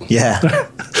Love Boat. Yeah.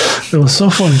 It was so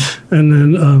funny. And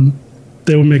then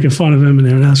they were making fun of him, and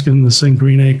they were asking him to sing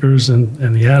Green Acres and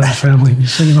the Addams Family. And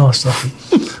he's singing all this stuff.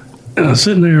 And I was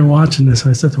sitting there watching this,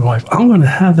 and I said to my wife, I'm going to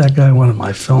have that guy in one of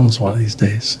my films one of these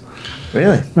days.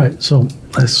 Really? Right. So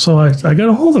I got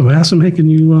a hold of him. I asked him, hey, can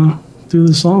you do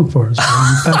this song for us?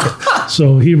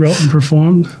 So he wrote and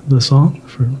performed the song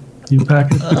for You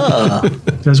Pack It.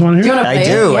 You guys want to hear it? I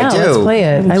do. Let's play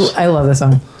it. I love the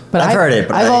song. But I've heard it.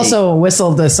 But I've also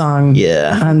whistled this song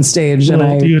on stage. Well,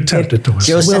 and you attempted to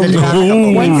whistle. Joe sent it to me a couple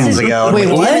weekends ago. Wait,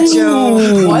 what?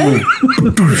 What?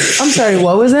 I'm sorry,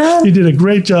 what was that? You did a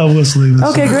great job whistling this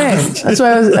Okay, song. great. That's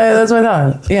what that's what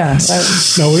I thought. Yeah.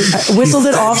 I whistled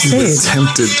it off stage.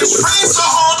 Attempted to whistle it.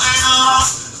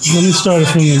 Let me start it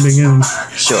from the beginning.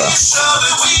 Sure.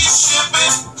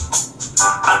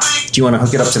 Do you want to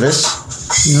hook it up to this?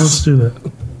 Yeah, let's do that.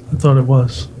 I thought it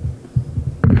was.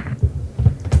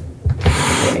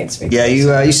 Yeah,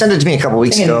 you sent it to me a couple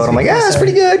weeks ago, and I'm like, it's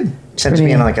pretty good. You sent it to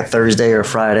me on like a Thursday or a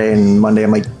Friday, and Monday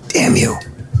I'm like, damn you.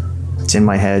 It's in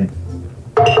my head.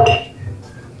 All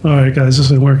right, guys, this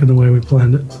isn't working the way we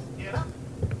planned it.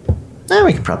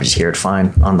 We can probably just hear it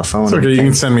fine on the phone. It's okay, you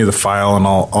can send me the file, and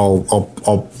I'll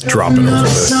drop it over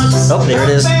this. Oh, there it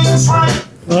is.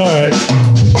 All right.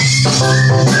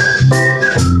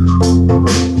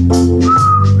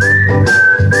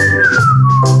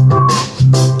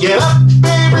 Get up,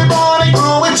 everybody,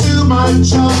 going to my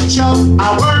chop.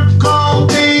 I work all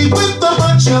day with a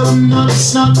bunch of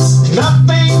nuts.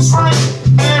 Nothing's right,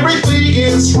 everything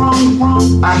is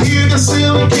wrong. I hear the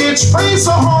silly catchphrase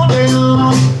all day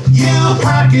long. You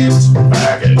pack it,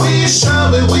 we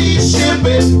shove it, we ship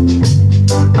it.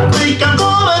 I think I'm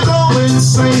gonna go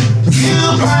insane.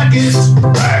 You pack it,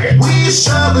 we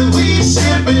shove it, we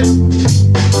ship it.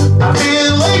 I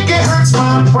feel like it hurts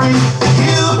my brain.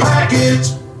 You pack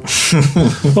it.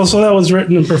 Well, so that was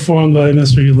written and performed by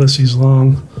Mr. Ulysses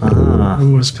Long,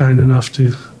 who was kind enough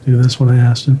to do this when I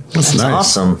asked him. That's nice.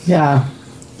 Awesome. Yeah.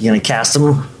 You gonna cast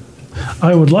him?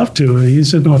 I would love to.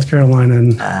 He's in North Carolina,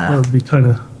 and that would be kind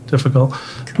of difficult.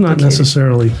 Not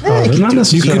necessarily. Not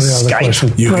necessarily out of the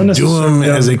question. You can do him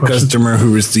as a customer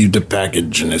who received a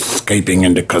package and is Skyping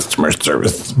into customer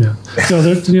service. Yeah. So,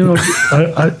 it's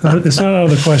not out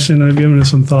of the question. I've given it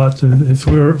some thought. If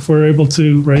we're able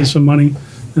to raise some money,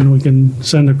 and we can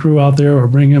send a crew out there or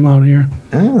bring him out here.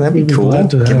 Oh, that'd be cool.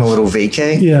 Give him a little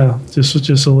vacay. Yeah,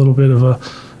 just a little bit of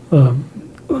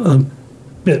a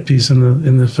bit piece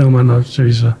in the film. I'm not sure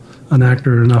he's an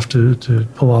actor enough to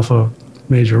pull off a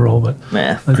major role, but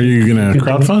are you going to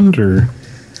crowdfund or?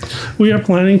 We are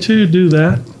planning to do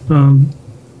that.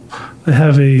 I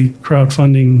have a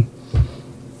crowdfunding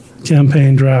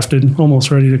campaign drafted,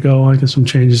 almost ready to go. I got some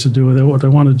changes to do with it. What I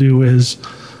want to do is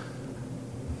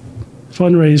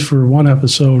fundraise for one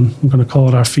episode. I'm going to call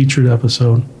it our featured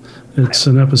episode, It's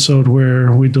an episode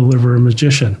where we deliver a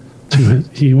magician.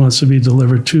 He wants to be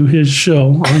delivered to his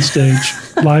show on stage,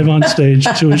 live on stage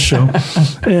to his show.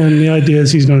 And the idea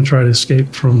is he's going to try to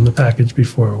escape from the package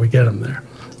before we get him there.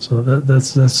 So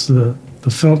that's the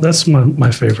film. That's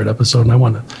my favorite episode, and I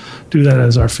want to do that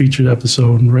as our featured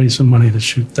episode and raise some money to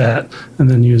shoot that, and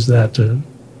then use that to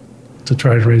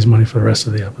try to raise money for the rest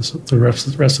of the episode, the rest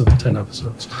of the 10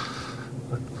 episodes.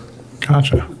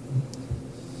 Gotcha.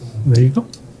 There you go.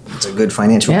 It's a good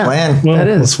financial Yeah. plan. Well, That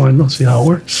is. let's find. Let's see how it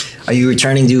works. Are you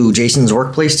returning to Jason's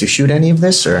workplace to shoot any of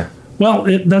this, or? Well,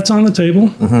 that's on the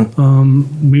table.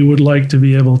 We would like to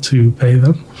be able to pay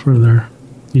them for their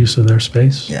use of their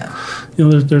space. Yeah. You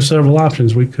know, there's several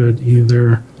options. We could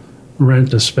either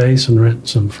rent a space and rent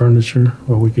some furniture,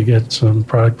 or we could get some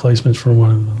product placements from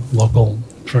one of the local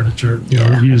furniture,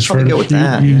 used probably go with furniture.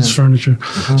 that, Used furniture.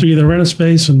 So either rent a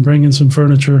space and bring in some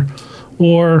furniture,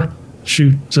 or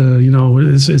shoot. It's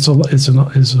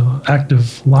an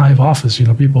active live office.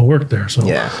 People work there, so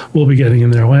we'll be getting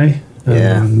in their way.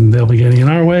 And they'll be getting in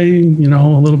our way, a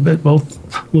little bit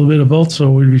of both.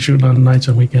 So we'd be shooting on nights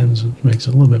and weekends. It makes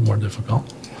it a little bit more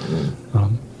difficult.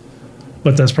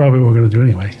 But that's probably what we're going to do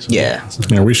anyway. So Yeah.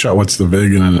 Yeah, we shot What's the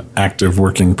Vig in an active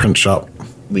working print shop.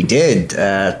 We did.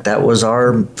 That was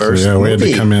our first So, yeah, we had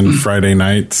movie. to come in Friday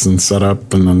nights and set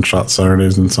up, and then shot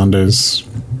Saturdays and Sundays.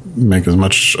 Make as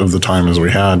much of the time as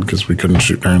we had because we couldn't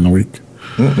shoot during the week.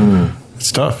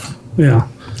 It's tough. Yeah.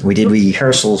 We did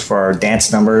rehearsals for our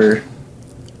dance number.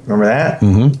 Remember that?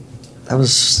 Mm-hmm. That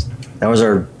was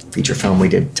our feature film we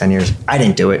did 10 years. I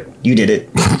didn't do it. You did it.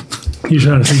 You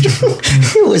shot a feature film.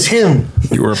 It was him.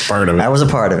 You were a part of it. I was a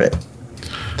part of it.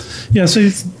 Yeah, so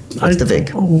What's the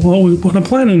Vig? what I'm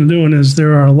planning on doing is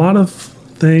there are a lot of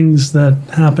things that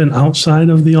happen outside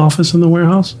of the office and the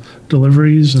warehouse,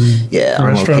 deliveries and On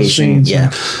restaurant location. scenes.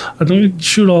 Yeah. I don't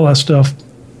shoot all that stuff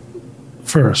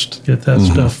first. Get that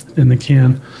stuff in the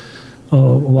can. A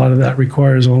lot of that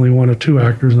requires only 1 or 2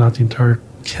 actors, not the entire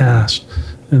cast,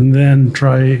 and then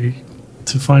try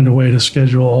to find a way to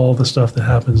schedule all the stuff that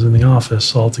happens in the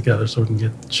office all together, so we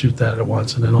can shoot that at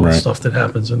once, and then all the stuff that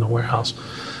happens in the warehouse,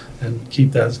 and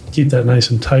keep that nice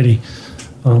and tidy.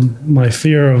 My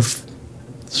fear of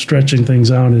stretching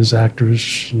things out is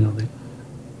actors, they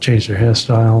change their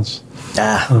hairstyles.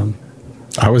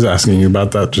 I was asking you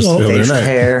about that just the other Facial night.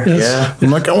 hair. Yes. Yeah.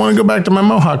 I'm like, I want to go back to my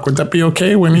mohawk. Would that be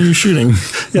okay? When are you shooting?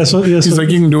 He's like,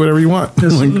 you can do whatever you want.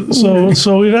 I'm like,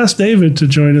 So we've asked David to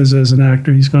join us as an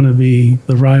actor. He's going to be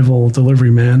the rival delivery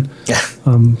man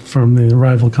from the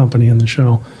rival company in the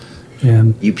show.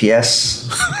 And UPS,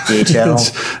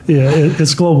 DHL.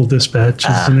 it's Global Dispatch.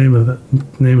 Is the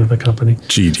name of the company.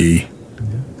 GD.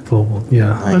 Global, yeah.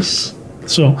 Nice.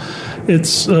 So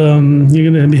it's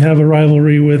you're going to have a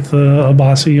rivalry with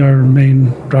Abasi, our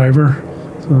main driver,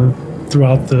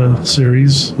 throughout the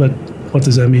series. But what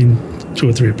does that mean? 2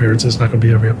 or 3 appearances. It's not going to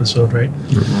be every episode, right?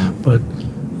 But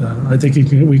I think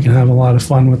we can have a lot of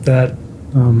fun with that.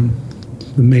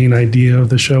 The main idea of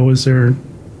the show is they're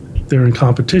in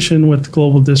competition with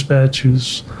Global Dispatch,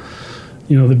 who's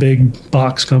the big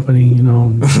box company.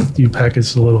 UPAC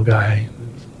is the little guy,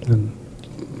 and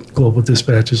Global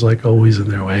Dispatch is like always in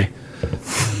their way.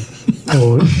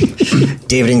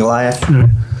 David and Goliath.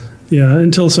 Yeah,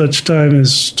 until such time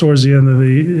as towards the end of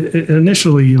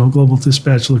initially, Global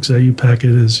Dispatch looks at UPAC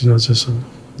as it's just a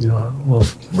well,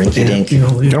 Rinky dink.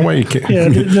 Get away, kid. Yeah,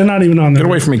 they're not even on there. Get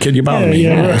away from me, kid. You bother me.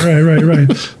 Yeah, right.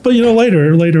 But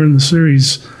later in the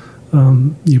series,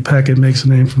 UPAC makes a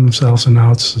name for themselves, and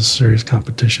now it's a serious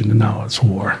competition, and now it's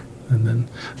war. And then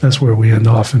that's where we end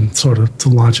off, and sort of to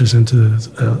launch us into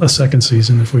a second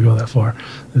season, if we go that far,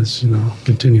 is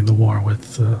continue the war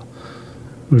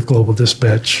with Global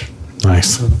Dispatch.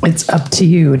 Nice. It's up to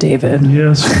you, David.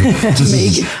 Yes.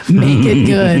 Make it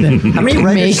good. How many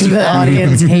writers Make the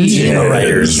audience hate you.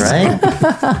 writers,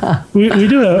 right?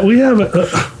 we have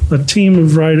a team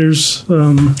of writers.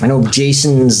 I know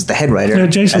Jason's the head writer. Yeah,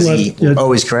 Jason as left- he yeah.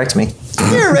 always corrects me.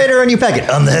 You're a writer on your packet.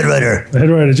 I'm the head writer. The head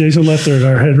writer, Jason Lethard,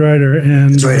 our head writer,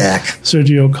 and That's right, Ack.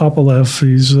 Sergio Kopelev.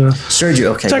 He's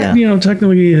Sergio, okay, yeah.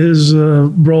 technically his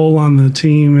role on the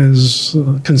team is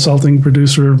consulting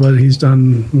producer, but he's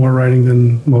done more writing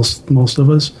than most of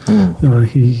us.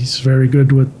 He's very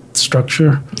good with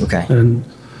structure. Okay. And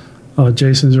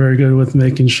Jason's very good with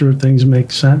making sure things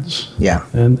make sense. Yeah.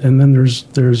 And then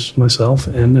there's myself,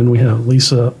 and then we have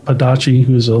Lisa Padacci,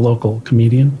 who's a local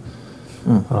comedian,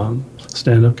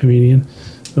 stand-up comedian.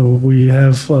 So we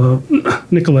have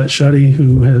Nicolette Shetty,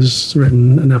 who has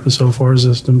written an episode for us.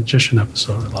 It's the Magician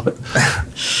episode. I love it.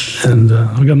 And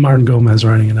we got Martin Gomez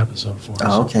writing an episode for us.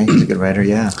 Oh, okay. He's a good writer,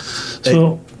 yeah.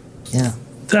 So Yeah.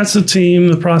 that's the team.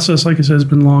 The process, like I said, has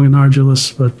been long and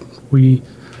arduous, but we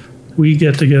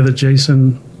get together,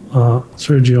 Jason,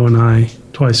 Sergio, and I,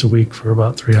 twice a week for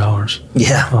about 3 hours.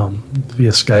 Yeah.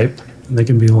 Via Skype, and they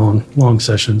can be long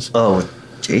sessions. Oh,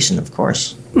 Jason, of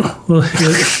course. Well,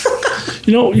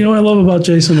 you know what I love about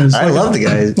Jason is I love the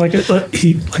guy. Like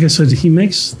I said, he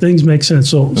makes things make sense.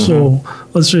 So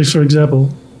let's say, for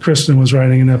example, Kristen was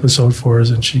writing an episode for us,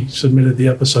 and she submitted the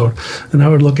episode, and I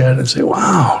would look at it and say,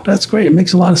 "Wow, that's great! It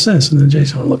makes a lot of sense." And then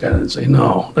Jason would look at it and say,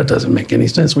 "No, that doesn't make any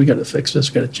sense. We got to fix this.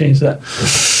 We got to change that."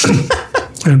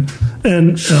 You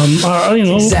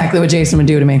know, Exactly what Jason would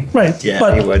do to me. right?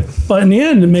 Yeah, he would. But in the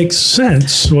end, it makes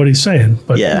sense what he's saying.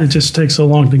 But Yeah. it just takes so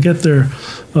long to get there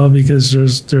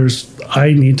because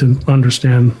I need to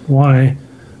understand why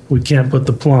we can't put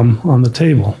the plum on the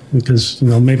table, because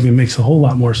maybe it makes a whole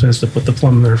lot more sense to put the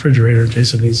plum in the refrigerator.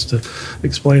 Jason needs to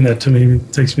explain that to me.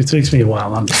 It takes me a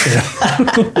while to understand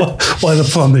why the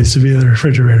plum needs to be in the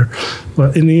refrigerator.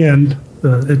 But in the end,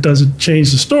 it doesn't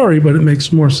change the story, but it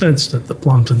makes more sense that the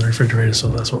plum's in the refrigerator. So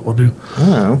that's what we'll do.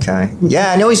 Oh, okay.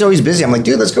 Yeah, I know he's always busy. I'm like,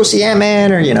 dude, let's go see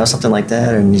Ant-Man or something like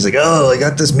that. And he's like, oh, I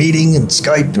got this meeting and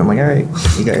Skype. And I'm like, all right,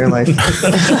 you got your life.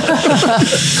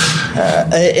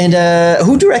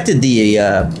 Who directed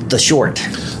the short?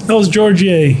 That was George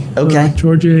Ye. Okay.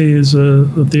 George Ye is a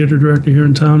theater director here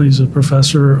in town. He's a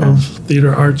professor of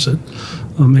theater arts at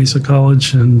Mesa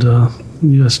College and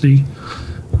USD.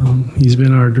 He's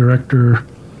been our director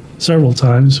several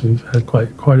times. We've had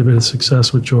quite a bit of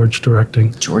success with George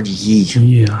directing. George Yee.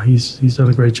 Yeah, he's done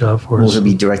a great job for us. Will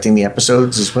he be directing the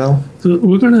episodes as well? So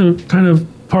we're going to kind of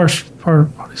how do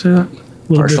you say that?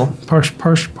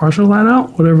 Partial that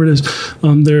out, whatever it is.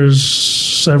 There's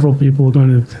several people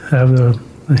going to have a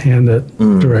hand at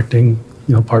directing,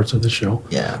 parts of the show.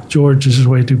 Yeah. George is just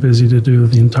way too busy to do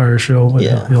the entire show, but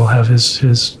Yeah. he'll have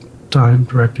his time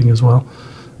directing as well.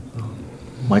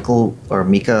 Michael or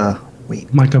Micah.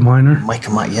 Wait. Micah Minor.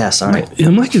 Yeah, sorry.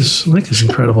 Yeah, Mike is an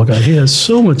incredible guy. He has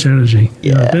so much energy.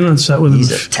 Yeah. I've been on set with him.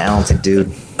 He's a talented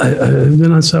dude. I've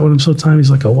been on set with him so time. He's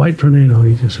like a white tornado.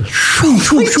 He just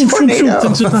tornado.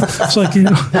 It's like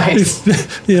Nice.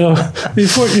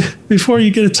 before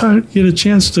you get a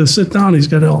chance to sit down, he's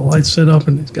got all the lights set up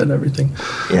and he's got everything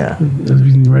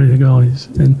ready to go.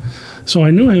 And so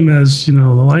I knew him as the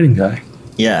lighting guy.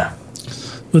 Yeah.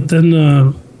 But then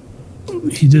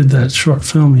he did that short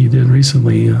film he did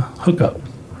recently, Hookup.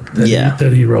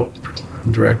 That he wrote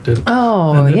and directed.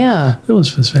 Oh, And yeah. It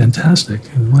was fantastic.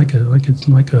 And Micah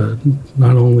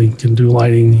not only can do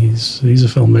lighting, he's a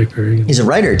filmmaker. He's a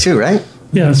writer too, right?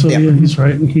 Yeah, so Yep. he's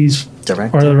writing. He's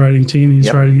Director. part of the writing team. He's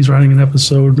Yep. writing. He's writing an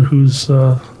episode whose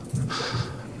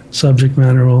subject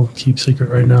matter we'll keep secret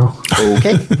right now.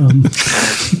 Okay.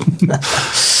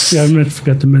 Yeah, I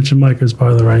forgot to mention Micah as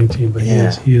part of the writing team, but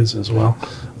Yeah. he is as well.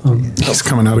 He's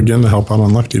coming out again to help out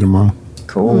on Lefty tomorrow.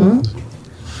 Cool.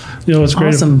 What's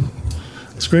great. Awesome.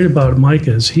 What's great about Mike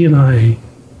is he and I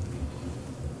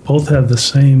both have the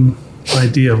same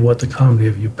idea of what the Comedy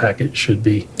of You package should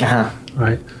be. Uh-huh.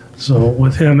 Right. So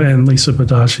with him and Lisa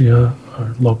Padashia,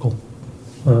 our local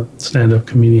stand-up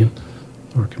comedian,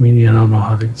 or comedian, I don't know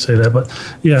how to say that, but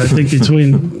yeah, I think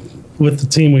with the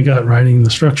team we got writing the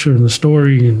structure and the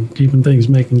story and keeping things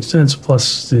making sense,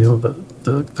 plus the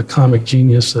comic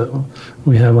genius that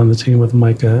we have on the team with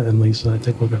Micah and Lisa, I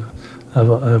think we're going to have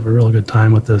a really good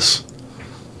time with this.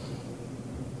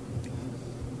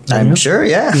 I'm sure,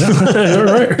 yeah. You're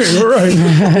right.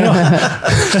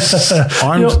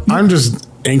 I'm just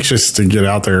anxious to get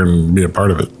out there and be a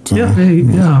part of it. So.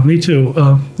 Yeah, me too.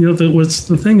 What's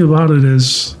the thing about it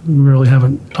is we really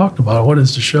haven't talked about it. What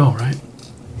is the show, right?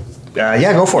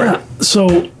 Yeah, go for it.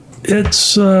 So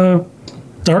it's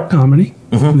dark comedy,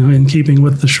 in keeping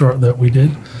with the short that we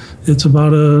did. It's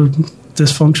about a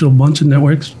dysfunctional bunch of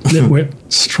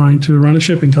nitwits trying to run a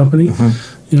shipping company,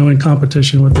 in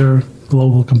competition with their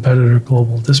global competitor,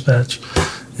 Global Dispatch.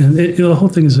 And the whole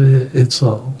thing is it's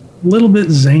a little bit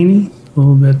zany, a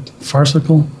little bit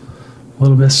farcical, a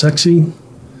little bit sexy,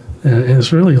 and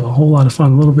it's really a whole lot of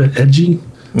fun. A little bit edgy.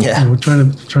 Yeah. And we're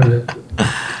trying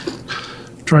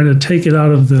to take it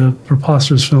out of the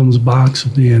preposterous films box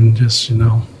of being just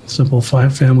simple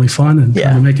family fun, and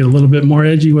trying to make it a little bit more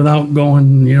edgy without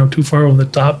going too far over the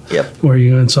top. Yep. Where you're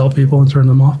going to insult people and turn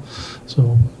them off.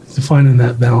 So finding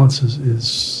that balance is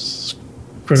It's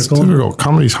critical. difficult.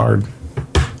 Comedy's hard.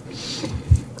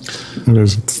 It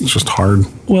is. It's just hard.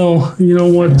 Well,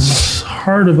 what's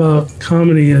hard about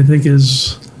comedy, I think,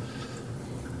 is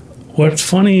what's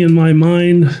funny in my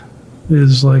mind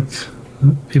is like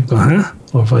people go, huh?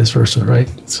 Or vice versa, right?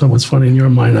 So what's funny in your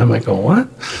mind, I might go, what?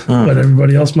 But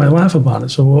everybody else might laugh about it.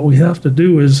 So what we have to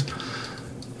do is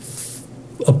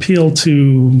appeal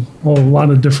to a lot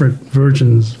of different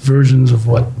versions of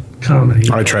what comedy.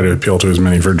 I try to appeal to as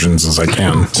many virgins as I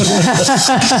can. Let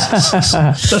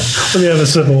me have a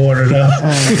sip of water now.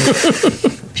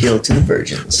 Appeal to the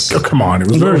virgins. Oh, come on. It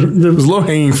was low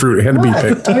hanging fruit. It had to be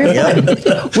picked.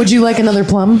 Yep. Would you like another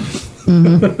plum?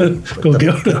 Go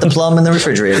get The plum in the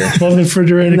refrigerator. Plum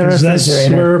refrigerator, In the because that's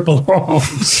refrigerator. where it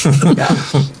belongs.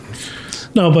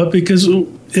 No, but because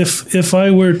if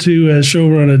I were to, as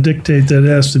showrunner, dictate that it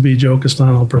has to be Joe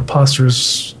Castanho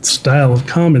preposterous style of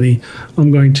comedy,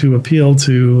 I'm going to appeal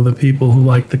to the people who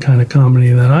like the kind of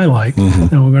comedy that I like,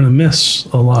 and we're going to miss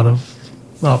a lot of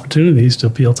opportunities to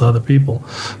appeal to other people.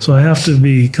 So I have to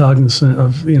be cognizant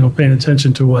of paying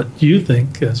attention to what you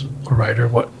think as a writer,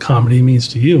 what comedy means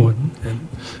to you, and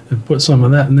put some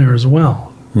of that in there as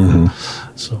well.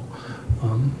 So.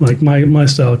 Like my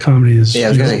style of comedy is Yeah, I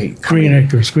was gonna say Green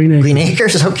Acres. Green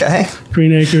Acres, okay.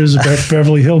 Green Acres,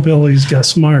 Beverly Hillbillies, Got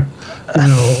Smart,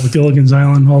 Gilligan's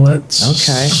Island, all that.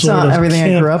 Okay. It's not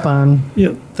everything I grew up on.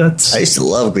 Yeah, that's I used to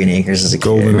love Green Acres as a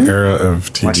Golden kid. era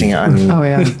of TV. Watching it on Oh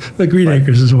yeah. the Green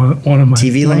Acres is one of my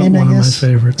TV one, Land, one I of my guess.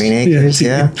 favorites. Green Acres,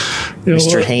 yeah.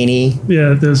 Mr. Well, Haney.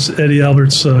 yeah, there's Eddie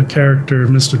Albert's character,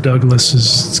 Mr. Douglas,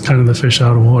 is kind of the fish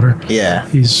out of water. Yeah.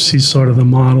 He's sort of the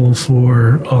model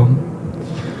for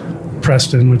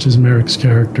Preston, which is Merrick's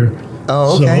character.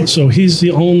 Oh, okay. So he's the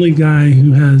only guy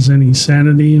who has any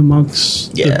sanity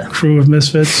amongst Yeah. the crew of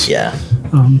misfits. Yeah.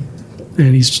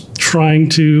 And he's trying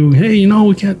to, hey,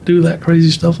 we can't do that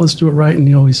crazy stuff. Let's do it right. And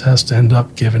he always has to end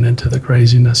up giving into the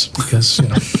craziness because,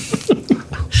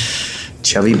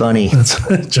 Chubby Bunny. that's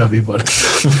Chubby Buddy.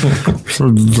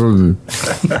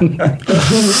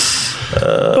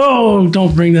 Oh,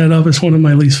 don't bring that up. It's one of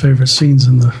my least favorite scenes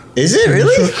in the. Is it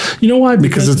really? You know why?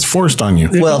 Because it's forced on you.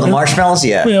 Well, the marshmallows,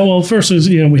 yeah. Yeah, well, first is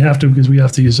we have to because we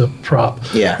have to use a prop.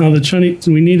 Yeah. Now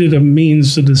we needed a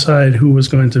means to decide who was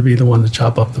going to be the one to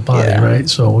chop up the body, Yeah. right?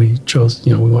 So we chose,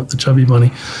 we went the Chubby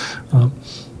Bunny.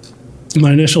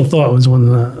 My initial thought was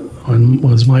when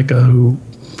was Micah who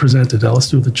presented that. Let's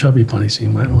do the Chubby Bunny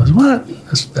scene. Mine was what?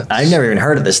 I've never even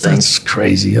heard of this thing. That's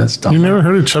crazy. That's dumb. You never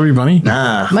heard of Chubby Bunny?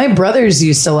 Nah. My brothers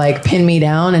used to pin me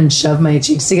down and shove my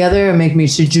cheeks together and make me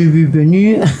Is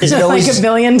it like always- a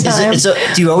billion times. So,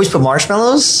 do you always put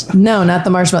marshmallows? No, not the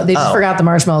marshmallow. They just forgot the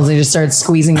marshmallows. They just started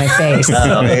squeezing my face.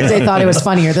 okay. They thought it was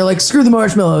funnier. They're like, screw the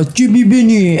marshmallows, Jimmy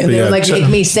Binny. And they would make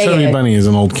me say Chubby it. Bunny is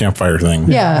an old campfire thing.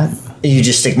 Yeah. You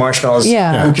just stick marshmallows.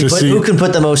 Yeah. Who can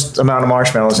put the most amount of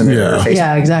marshmallows in their Yeah. face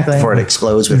Yeah, exactly. before it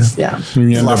explodes with? Yeah.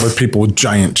 And you end up Fluff. with people with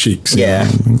giant cheeks. Yeah.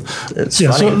 It's Yeah,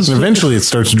 funny. And eventually it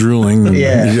starts drooling and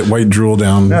Yeah. you get white drool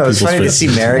down No, it's people's funny to faces. see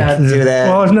Merrick Yeah. do that.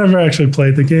 Well, I've never actually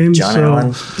played the game. John so,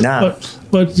 Allen. Nah.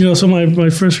 But so my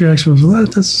first reaction was, well,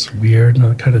 that's weird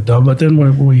and kind of dumb. But then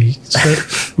when we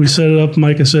set it up,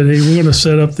 Micah said, hey, we're going to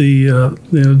set up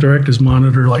the director's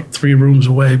monitor like 3 rooms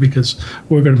away because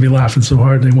we're going to be laughing so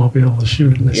hard they won't be able to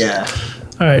shoot it. And Yeah.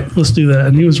 all right, let's do that.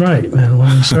 And he was right, man.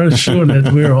 When we started shooting it,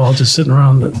 we were all just sitting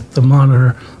around the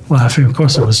monitor laughing. Of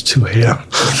course, it was 2 a.m.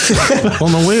 Well,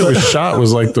 the way it was shot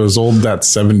was like those old That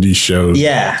 70s Show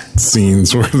Yeah.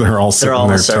 scenes where they're all sitting all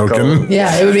in a there circle. token.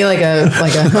 Yeah, it would be like a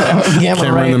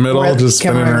Camera in the middle, just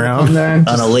spinning around.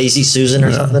 On a lazy Susan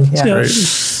or something. Yeah.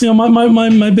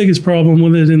 Right. My biggest problem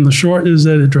with it in the short is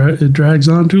that it drags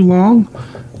on too long.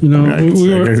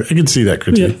 I can see that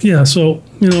critique. Yeah. So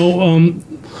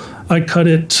I cut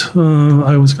it.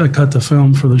 I cut the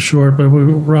film for the short, but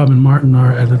Robin Martin,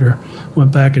 our editor,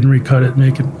 went back and recut it,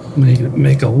 make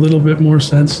a little bit more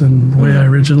sense than the way I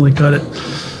originally cut it.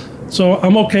 So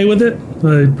I'm okay with it.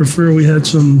 I prefer we had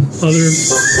some other.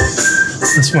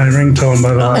 That's my ringtone,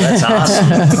 by the Oh, way. that's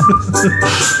awesome.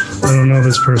 I don't know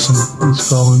this person who's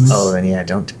calling me. Oh, then yeah,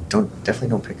 definitely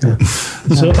don't pick up.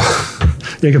 So,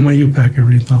 yeah, get my U-Packer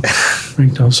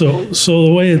ringtone. So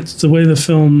the way the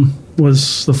film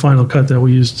was the final cut that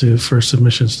we used for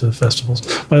submissions to festivals.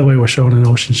 By the way, we're showing in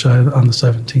Oceanside on the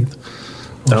 17th.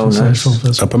 Oceanside nice. Film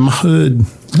Festival. Up in my hood.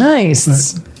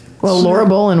 Nice. Well, Laura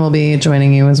Bolin will be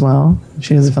joining you as well.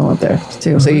 She has a film up there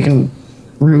too, so you can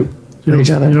root for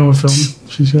each other. You know what film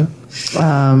she's got?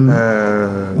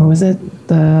 What was it?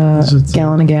 Is it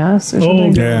Gallon of Gas or Oh,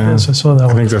 something? Yeah. yes, I saw that I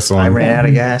one. think that's the I one. ran out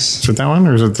of gas. Is it that one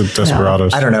or is it the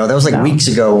Desperados? I don't know. That was like No. weeks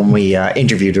ago when we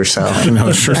interviewed her. So No,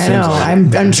 it sure I seems know. like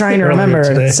I'm trying to Earlier remember.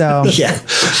 today. So yeah.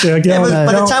 Yeah,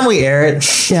 By the time we air it,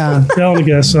 yeah. Gallon of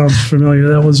Gas sounds familiar.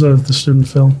 That was the student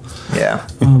film. yeah.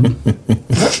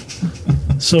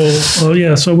 So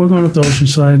we're going up to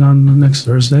Oceanside on next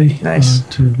Thursday. Nice.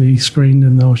 To be screened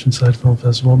in the Oceanside Film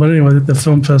Festival. But anyway, the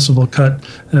film festival cut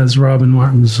has Robin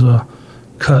Martin's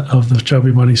cut of the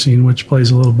Chubby Bunny scene, which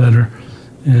plays a little better.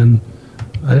 And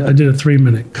I did a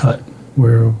 3-minute cut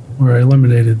where I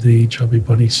eliminated the Chubby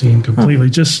Bunny scene completely,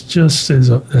 just as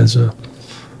a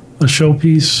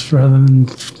showpiece rather than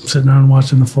sitting down and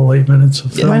watching the full 8 minutes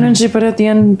of film. Why don't you put it at the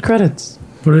end credits?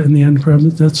 Put it in the end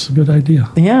credits. That's a good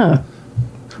idea. Yeah.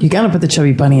 You got to put the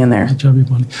Chubby Bunny in there. The Chubby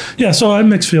Bunny. Yeah, so I have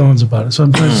mixed feelings about it.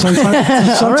 Sometimes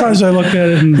I look at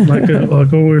it and like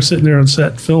when we were sitting there on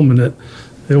set filming it,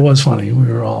 it was funny.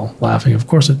 We were all laughing. Of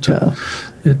course, it took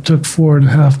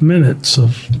 4.5 minutes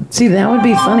of. See, that would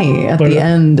be funny at the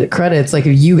end credits. Like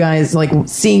if you guys, like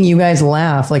seeing you guys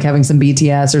laugh, like having some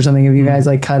BTS or something of you guys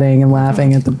like cutting and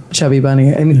laughing at the Chubby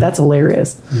Bunny. I mean, that's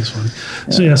hilarious. It's funny.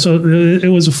 Yeah. So it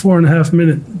was a 4.5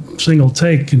 minute single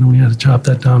take, and we had to chop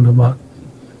that down to about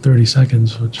 30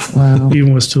 seconds, which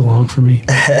even was too long for me.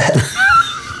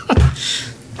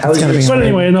 But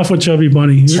anyway, enough with Chubby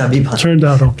Bunny. It turned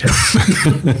out okay.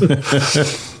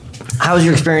 How was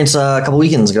your experience a couple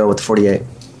weekends ago with the 48?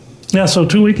 Yeah, so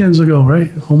 2 weekends ago,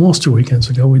 right? Almost 2 weekends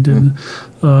ago, we did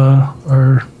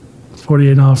our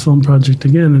 48-hour film project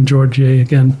again, and George Ye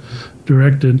again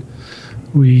directed.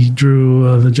 We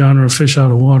drew the genre of fish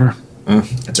out of water.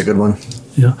 That's a good one.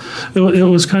 Yeah, it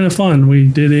was kind of fun. We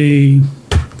did a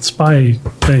spy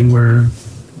thing where a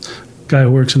guy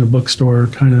who works in a bookstore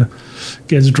kind of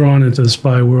gets drawn into the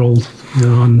spy world,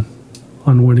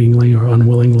 unwittingly or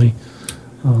unwillingly.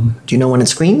 Do you know when it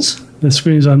screens? It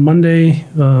screens on Monday,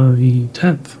 the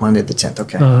 10th. Monday the 10th,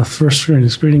 okay. First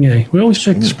screening A. We always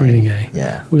pick the screening A.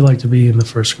 Yeah. We like to be in the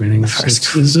first screening.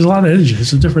 There's a lot of energy.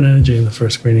 It's a different energy in the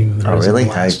first screening than there is in the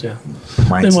last. Yeah.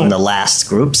 Mine's in the last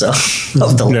group, so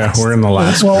of the last. We're in the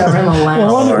last.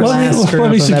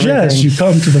 Let me suggest you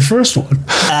come to the first one.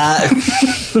 I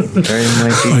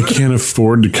can't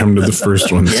afford to come to the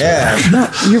first one. Yeah. No,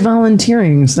 you're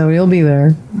volunteering, so you'll be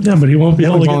there. Yeah, but he won't be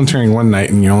able to volunteering one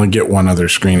night, and you only get one other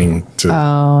screening to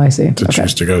I see. to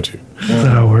choose to go to.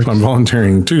 That works. So I'm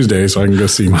volunteering Tuesday, so I can go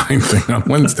see my thing on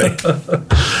Wednesday.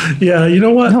 Yeah, you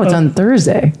know what? No, it's on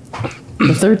Thursday,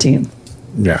 the 13th.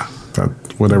 Yeah,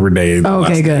 whatever day.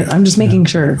 Okay, good. I'm just making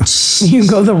sure. You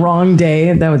go the wrong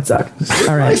day, that would suck.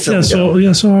 All right. So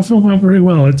our film went very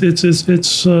well.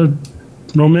 It's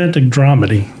romantic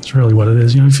dramedy. It's really what it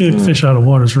is. You know, Fish Out of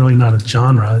Water is really not a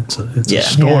genre. It's a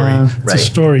story. Yeah. It's a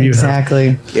story.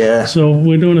 Exactly. Yeah. So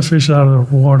we're doing a Fish Out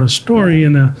of Water story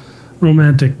in a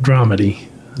romantic dramedy.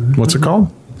 What's it called?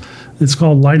 It's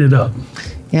called Light It Up.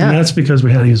 Yeah. And that's because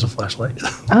we had to use a flashlight.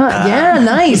 Yeah,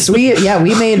 nice. We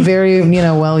made very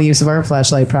well use of our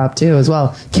flashlight prop too as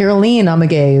well. Caroline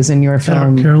Amagay is in your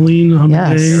film. Caroline Amagay.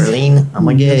 Yes. Caroline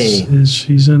Amagay.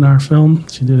 She's in our film.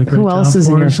 She did a great job. Who else is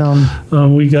in your film?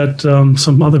 We got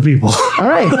some other people. All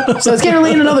right. So it's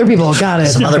Caroline and other people. Got it.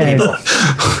 Some other people.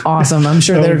 Awesome. I'm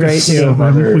sure they're great too.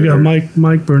 We got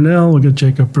Mike Burnell. We got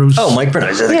Jacob Bruce. Oh, Mike Burnell.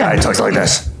 He's the guy who talks like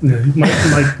this. Yeah,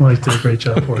 Mike did a great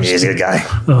job for us. He's a good guy.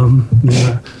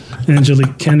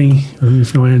 Angelique Kenny. I don't know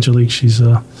if you know Angelique. She's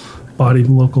a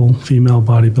local female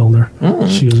bodybuilder.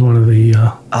 She was one of the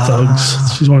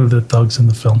thugs. She's one of the thugs in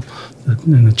the film,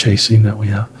 in the chase scene that we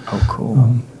have. Oh,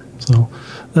 cool. So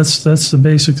that's the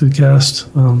basic of the cast.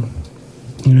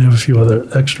 We have a few other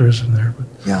extras in there,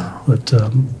 but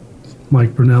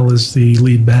Mike Burnell is the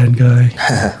lead bad guy,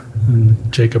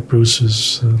 and Jacob Bruce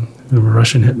is a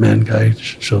Russian hitman guy.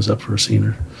 Shows up for a scene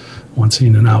or one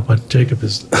scene and out. But Jacob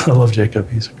I love Jacob.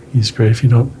 He's great. If you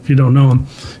don't know him,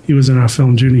 he was in our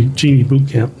film Genie Boot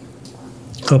Camp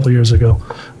a couple of years ago.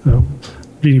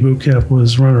 Genie Boot Camp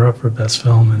was runner-up for best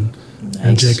film,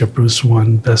 and Jacob Bruce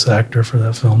won best actor for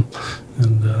that film.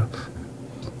 And I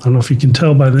don't know if you can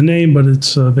tell by the name, but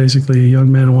it's basically a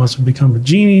young man who wants to become a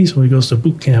genie, so he goes to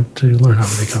boot camp to learn how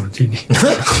to become a genie.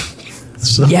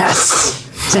 Yes.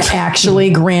 To actually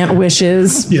grant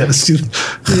wishes. Yes.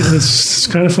 It's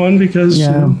kind of fun because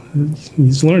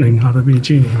he's learning how to be a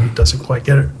genie. He doesn't quite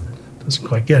get it. He doesn't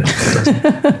quite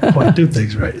do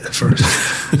things right at first.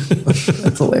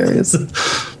 That's hilarious.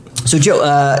 So, Joe,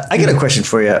 I got a question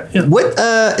for you. Yeah. What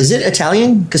is it?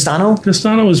 Italian? Castano?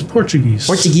 Castano is Portuguese.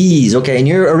 Portuguese. Okay, and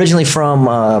you're originally from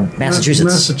Massachusetts.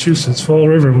 Massachusetts, Fall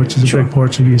River, which is a big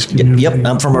Portuguese community. Yep,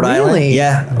 I'm from Rhode Island.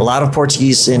 Yeah, a lot of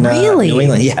Portuguese in New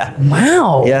England. Yeah.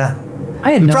 Wow. Yeah.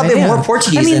 I had no Probably idea. more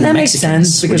Portuguese than that Mexicans. makes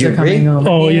sense because Would you they're coming agree? over.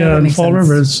 Oh, yeah, that and makes Fall sense.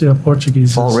 River is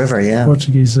Portuguese. Fall River, yeah.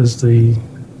 Portuguese is the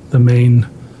main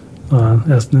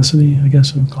ethnicity, I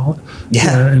guess we would call it.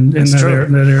 Yeah, in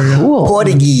that area. Cool.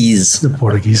 Portuguese. The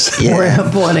Portuguese.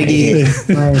 Yeah. Portuguese.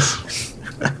 Nice.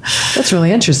 That's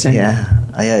really interesting. Yeah,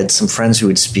 I had some friends who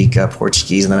would speak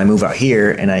Portuguese, and then I move out here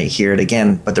and I hear it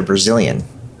again, but they're Brazilian.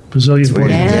 Brazilian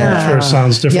Portuguese. Yeah. I'm sure it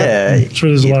sounds different. Yeah. I'm sure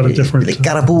there's a lot of different. Like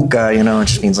carabuca, it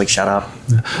just means like shut up.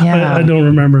 Yeah. I don't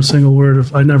remember a single word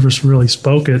of. I never really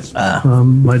spoke it.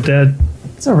 My dad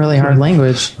It's a really hard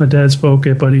language. My dad spoke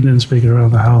it, but he didn't speak it around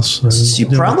the house. So you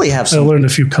probably have some. I learned a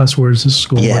few cuss words at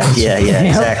school. Yeah,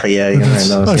 exactly. Yeah, you learn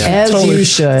those. Yeah. As you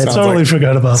should. Totally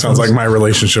forgot about Sounds those. like my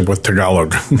relationship with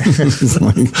Tagalog. It's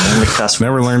like,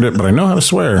 never learned it, but I know how to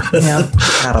swear. Yeah.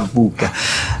 Carabuca.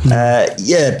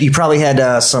 Yeah, you probably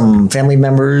had some family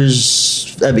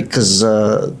members because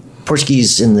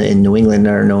Portuguese in New England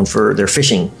are known for their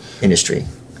fishing industry.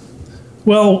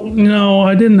 Well,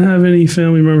 I didn't have any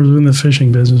family members in the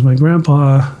fishing business. My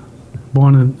grandpa,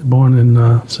 born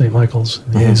in St. Michael's,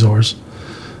 in the Azores,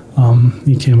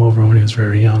 he came over when he was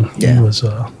very young. Yeah. He was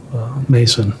a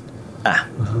mason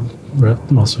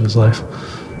most of his life.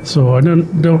 So I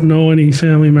don't know any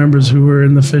family members who were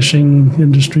in the fishing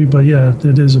industry, but yeah,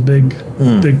 it is a big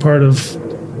part of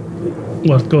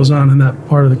what goes on in that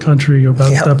part of the country, about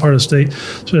that part of the state,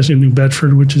 especially New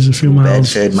Bedford, which is a few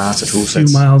miles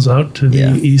out to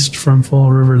the east from Fall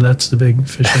River. That's the big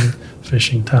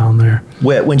fishing town there.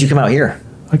 When did you come out here?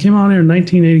 I came out here in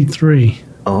 1983.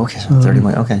 Oh, okay, so 30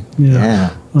 miles. Okay, yeah.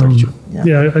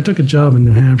 I took a job in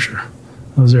New Hampshire.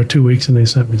 I was there 2 weeks, and they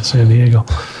sent me to San Diego.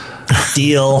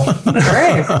 Deal.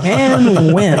 Great.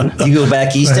 And win. You go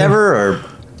back east ever, or?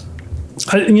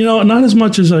 Not as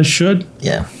much as I should.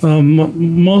 Yeah.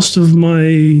 Most of my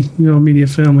immediate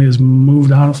family has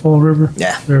moved out of Fall River.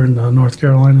 Yeah. They're in North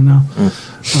Carolina now.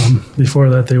 Before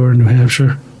that, they were in New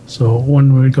Hampshire. So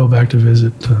when we go back to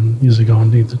visit, usually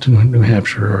going either to New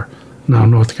Hampshire or now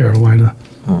North Carolina.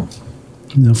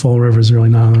 Fall River is really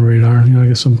not on the radar. I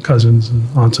got some cousins and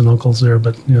aunts and uncles there,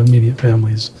 but immediate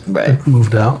families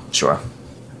moved out. Sure.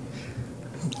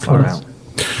 Far out.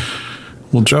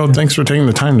 Well, Joe, thanks for taking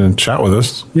the time to chat with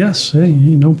us. Yes, hey,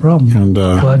 no problem. And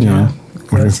glad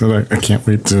like I said, I can't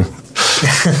wait to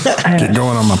get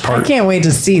going on my part. I can't wait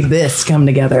to see this come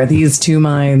together. These two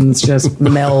minds just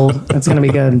meld. It's going to be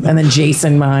good. And then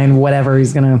Jason mind, whatever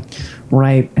he's going to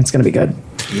write, it's going to be good.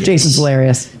 Yes. Jason's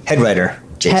hilarious. Head writer,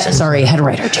 Jason. Head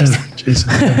writer, Jason.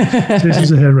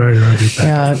 Jason's a head writer.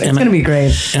 Yeah, it's going to be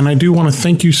great. And I do want to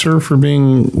thank you, sir, for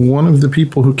being one of the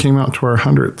people who came out to our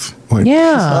 100th. Oh,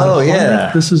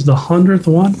 yeah. This is the 100th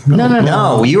one?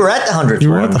 No, you were at the 100th. You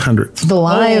were at the 100th. The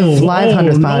live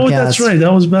 100th podcast. Oh, that's right.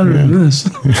 That was better than this.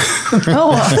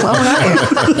 All right.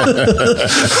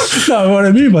 No, what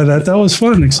I mean by that was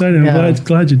fun, exciting. I'm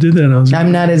glad you did that.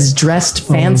 I'm not as dressed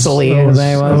fancily as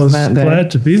I was that day.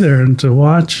 Glad to be there and to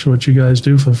watch what you guys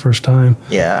do for the first time.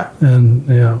 Yeah. And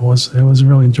it was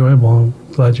really enjoyable. I'm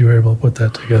glad you were able to put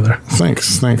that together.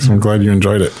 Thanks. I'm glad you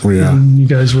enjoyed it. We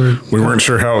guys were. We weren't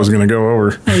sure how it was going to go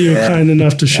over. You were kind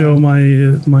enough to show my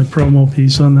promo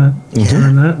piece on that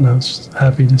during that, and I was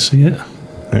happy to see it.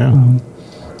 Yeah.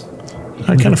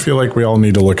 I kind of feel like we all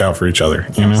need to look out for each other.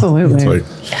 Absolutely. It's like,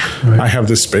 I have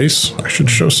this space. I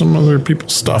should show some other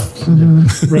people's stuff.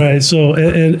 Right. So,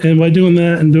 and by doing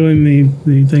that and doing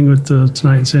the thing with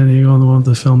Tonight in San Diego, the one with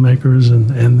the filmmakers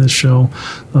and this show,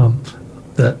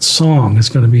 that song is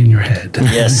going to be in your head.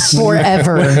 Yes.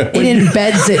 Forever. It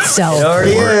embeds itself. It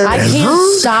already is. I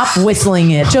can't stop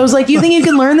whistling it. Joe's like, you think you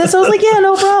can learn this? I was like, yeah,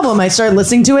 no problem. I started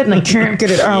listening to it and I can't get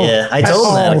it out. Yeah, I told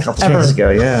him that a couple days ago.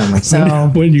 Yeah. I'm like,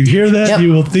 So, when you hear that,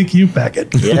 you will think you pack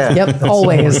it. yeah. yep,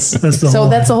 always. That's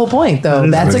the whole point, though.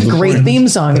 That is That's a the great point. theme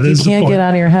song. That If is you the can't point. get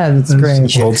out of your head, it's That is great. the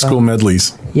point. Old school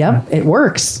medleys. Yep, it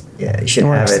works. Yeah, you should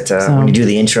have it when you do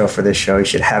the intro for this show. You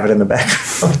should have it in the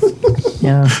background.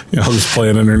 Yeah. Yeah, I'll just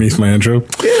play it underneath my intro.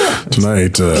 Yeah.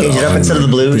 Tonight. Change it up instead of the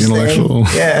blues The intellectual.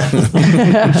 thing. Yeah.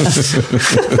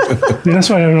 That's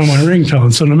why I have it on my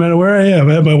ringtone. So no matter where I am,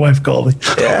 I have my wife call me.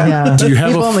 Yeah. Do you have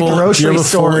People a in the full, grocery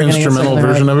store are gonna instrumental answer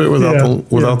their version of it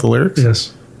without the lyrics?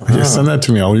 Yes. Yeah, send that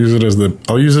to me. I'll use it as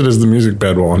the music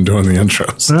bed while I'm doing the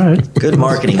intros. All right. Good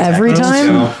marketing. Every tactics.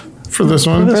 time? For this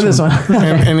one. For this one.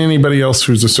 and anybody else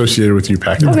who's associated with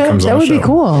UPAC that Okay, comes on that the would show. be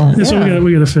cool. Yeah, so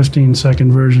we got a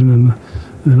 15-second version and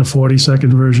a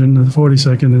 40-second version. The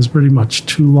 40-second is pretty much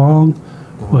too long,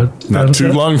 but Not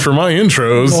too long for my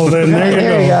intros. Oh, then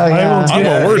there you go. I'm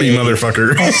a wordy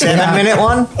motherfucker. 7-minute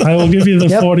one. I will give you the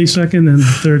 40-second and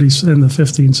 30 and the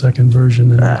 15-second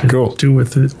version, and you can Cool. do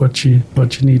with it what you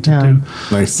need to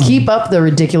do. Nice. Keep up the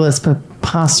ridiculous,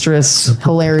 preposterous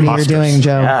hilarity you're doing,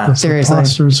 Joe. Yeah. Seriously.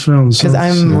 Preposterous films. Because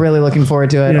I'm really looking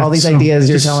forward to it. Yeah, All these so ideas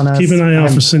you're just telling us. Keep an eye out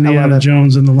for I love Cindy it.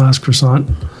 Jones and The Last Croissant.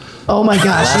 Oh my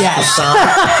gosh, yes.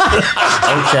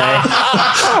 Okay.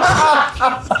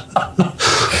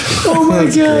 Oh my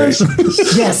gosh.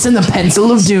 Yes, and the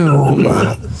pencil of doom.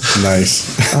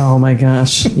 Nice. Oh my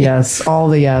gosh. Yes. All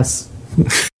the yes.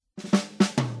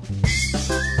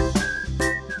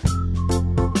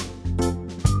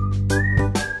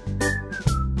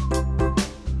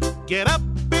 Get up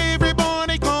every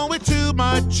morning going to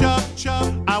my job.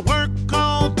 I work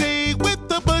all day with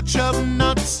the bunch of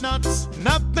nuts.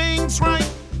 Nothing's right,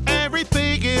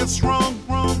 everything is wrong.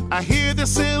 I hear the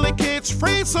silly kids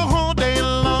phrase the whole day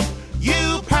long.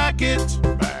 You pack it,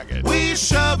 we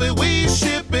shove it, we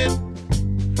ship it.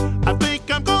 I think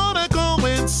I'm gonna go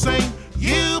insane.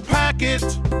 You pack it,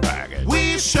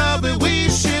 we shove it, we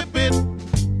ship it.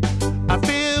 I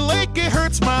feel like it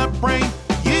hurts my brain.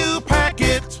 You pack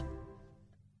it.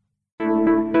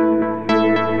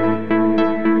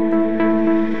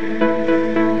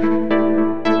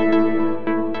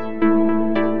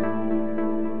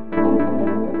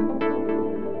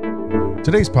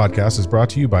 Today's podcast is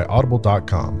brought to you by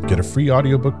Audible.com. Get a free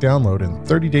audiobook download and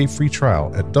 30-day free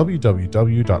trial at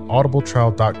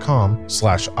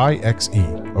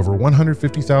www.audibletrial.com/IXE. Over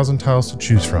 150,000 titles to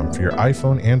choose from for your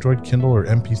iPhone, Android, Kindle, or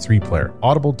MP3 player.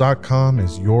 Audible.com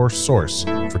is your source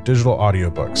for digital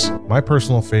audiobooks. My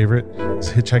personal favorite is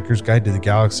Hitchhiker's Guide to the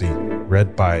Galaxy,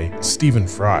 read by Stephen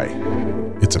Fry.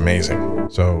 It's amazing.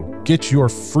 So get your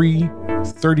free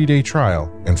 30-day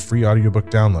trial and free audiobook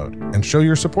download and show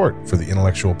your support for the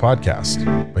Intellectual Podcast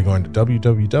by going to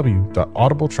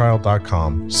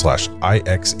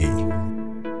www.audibletrial.com/IXE.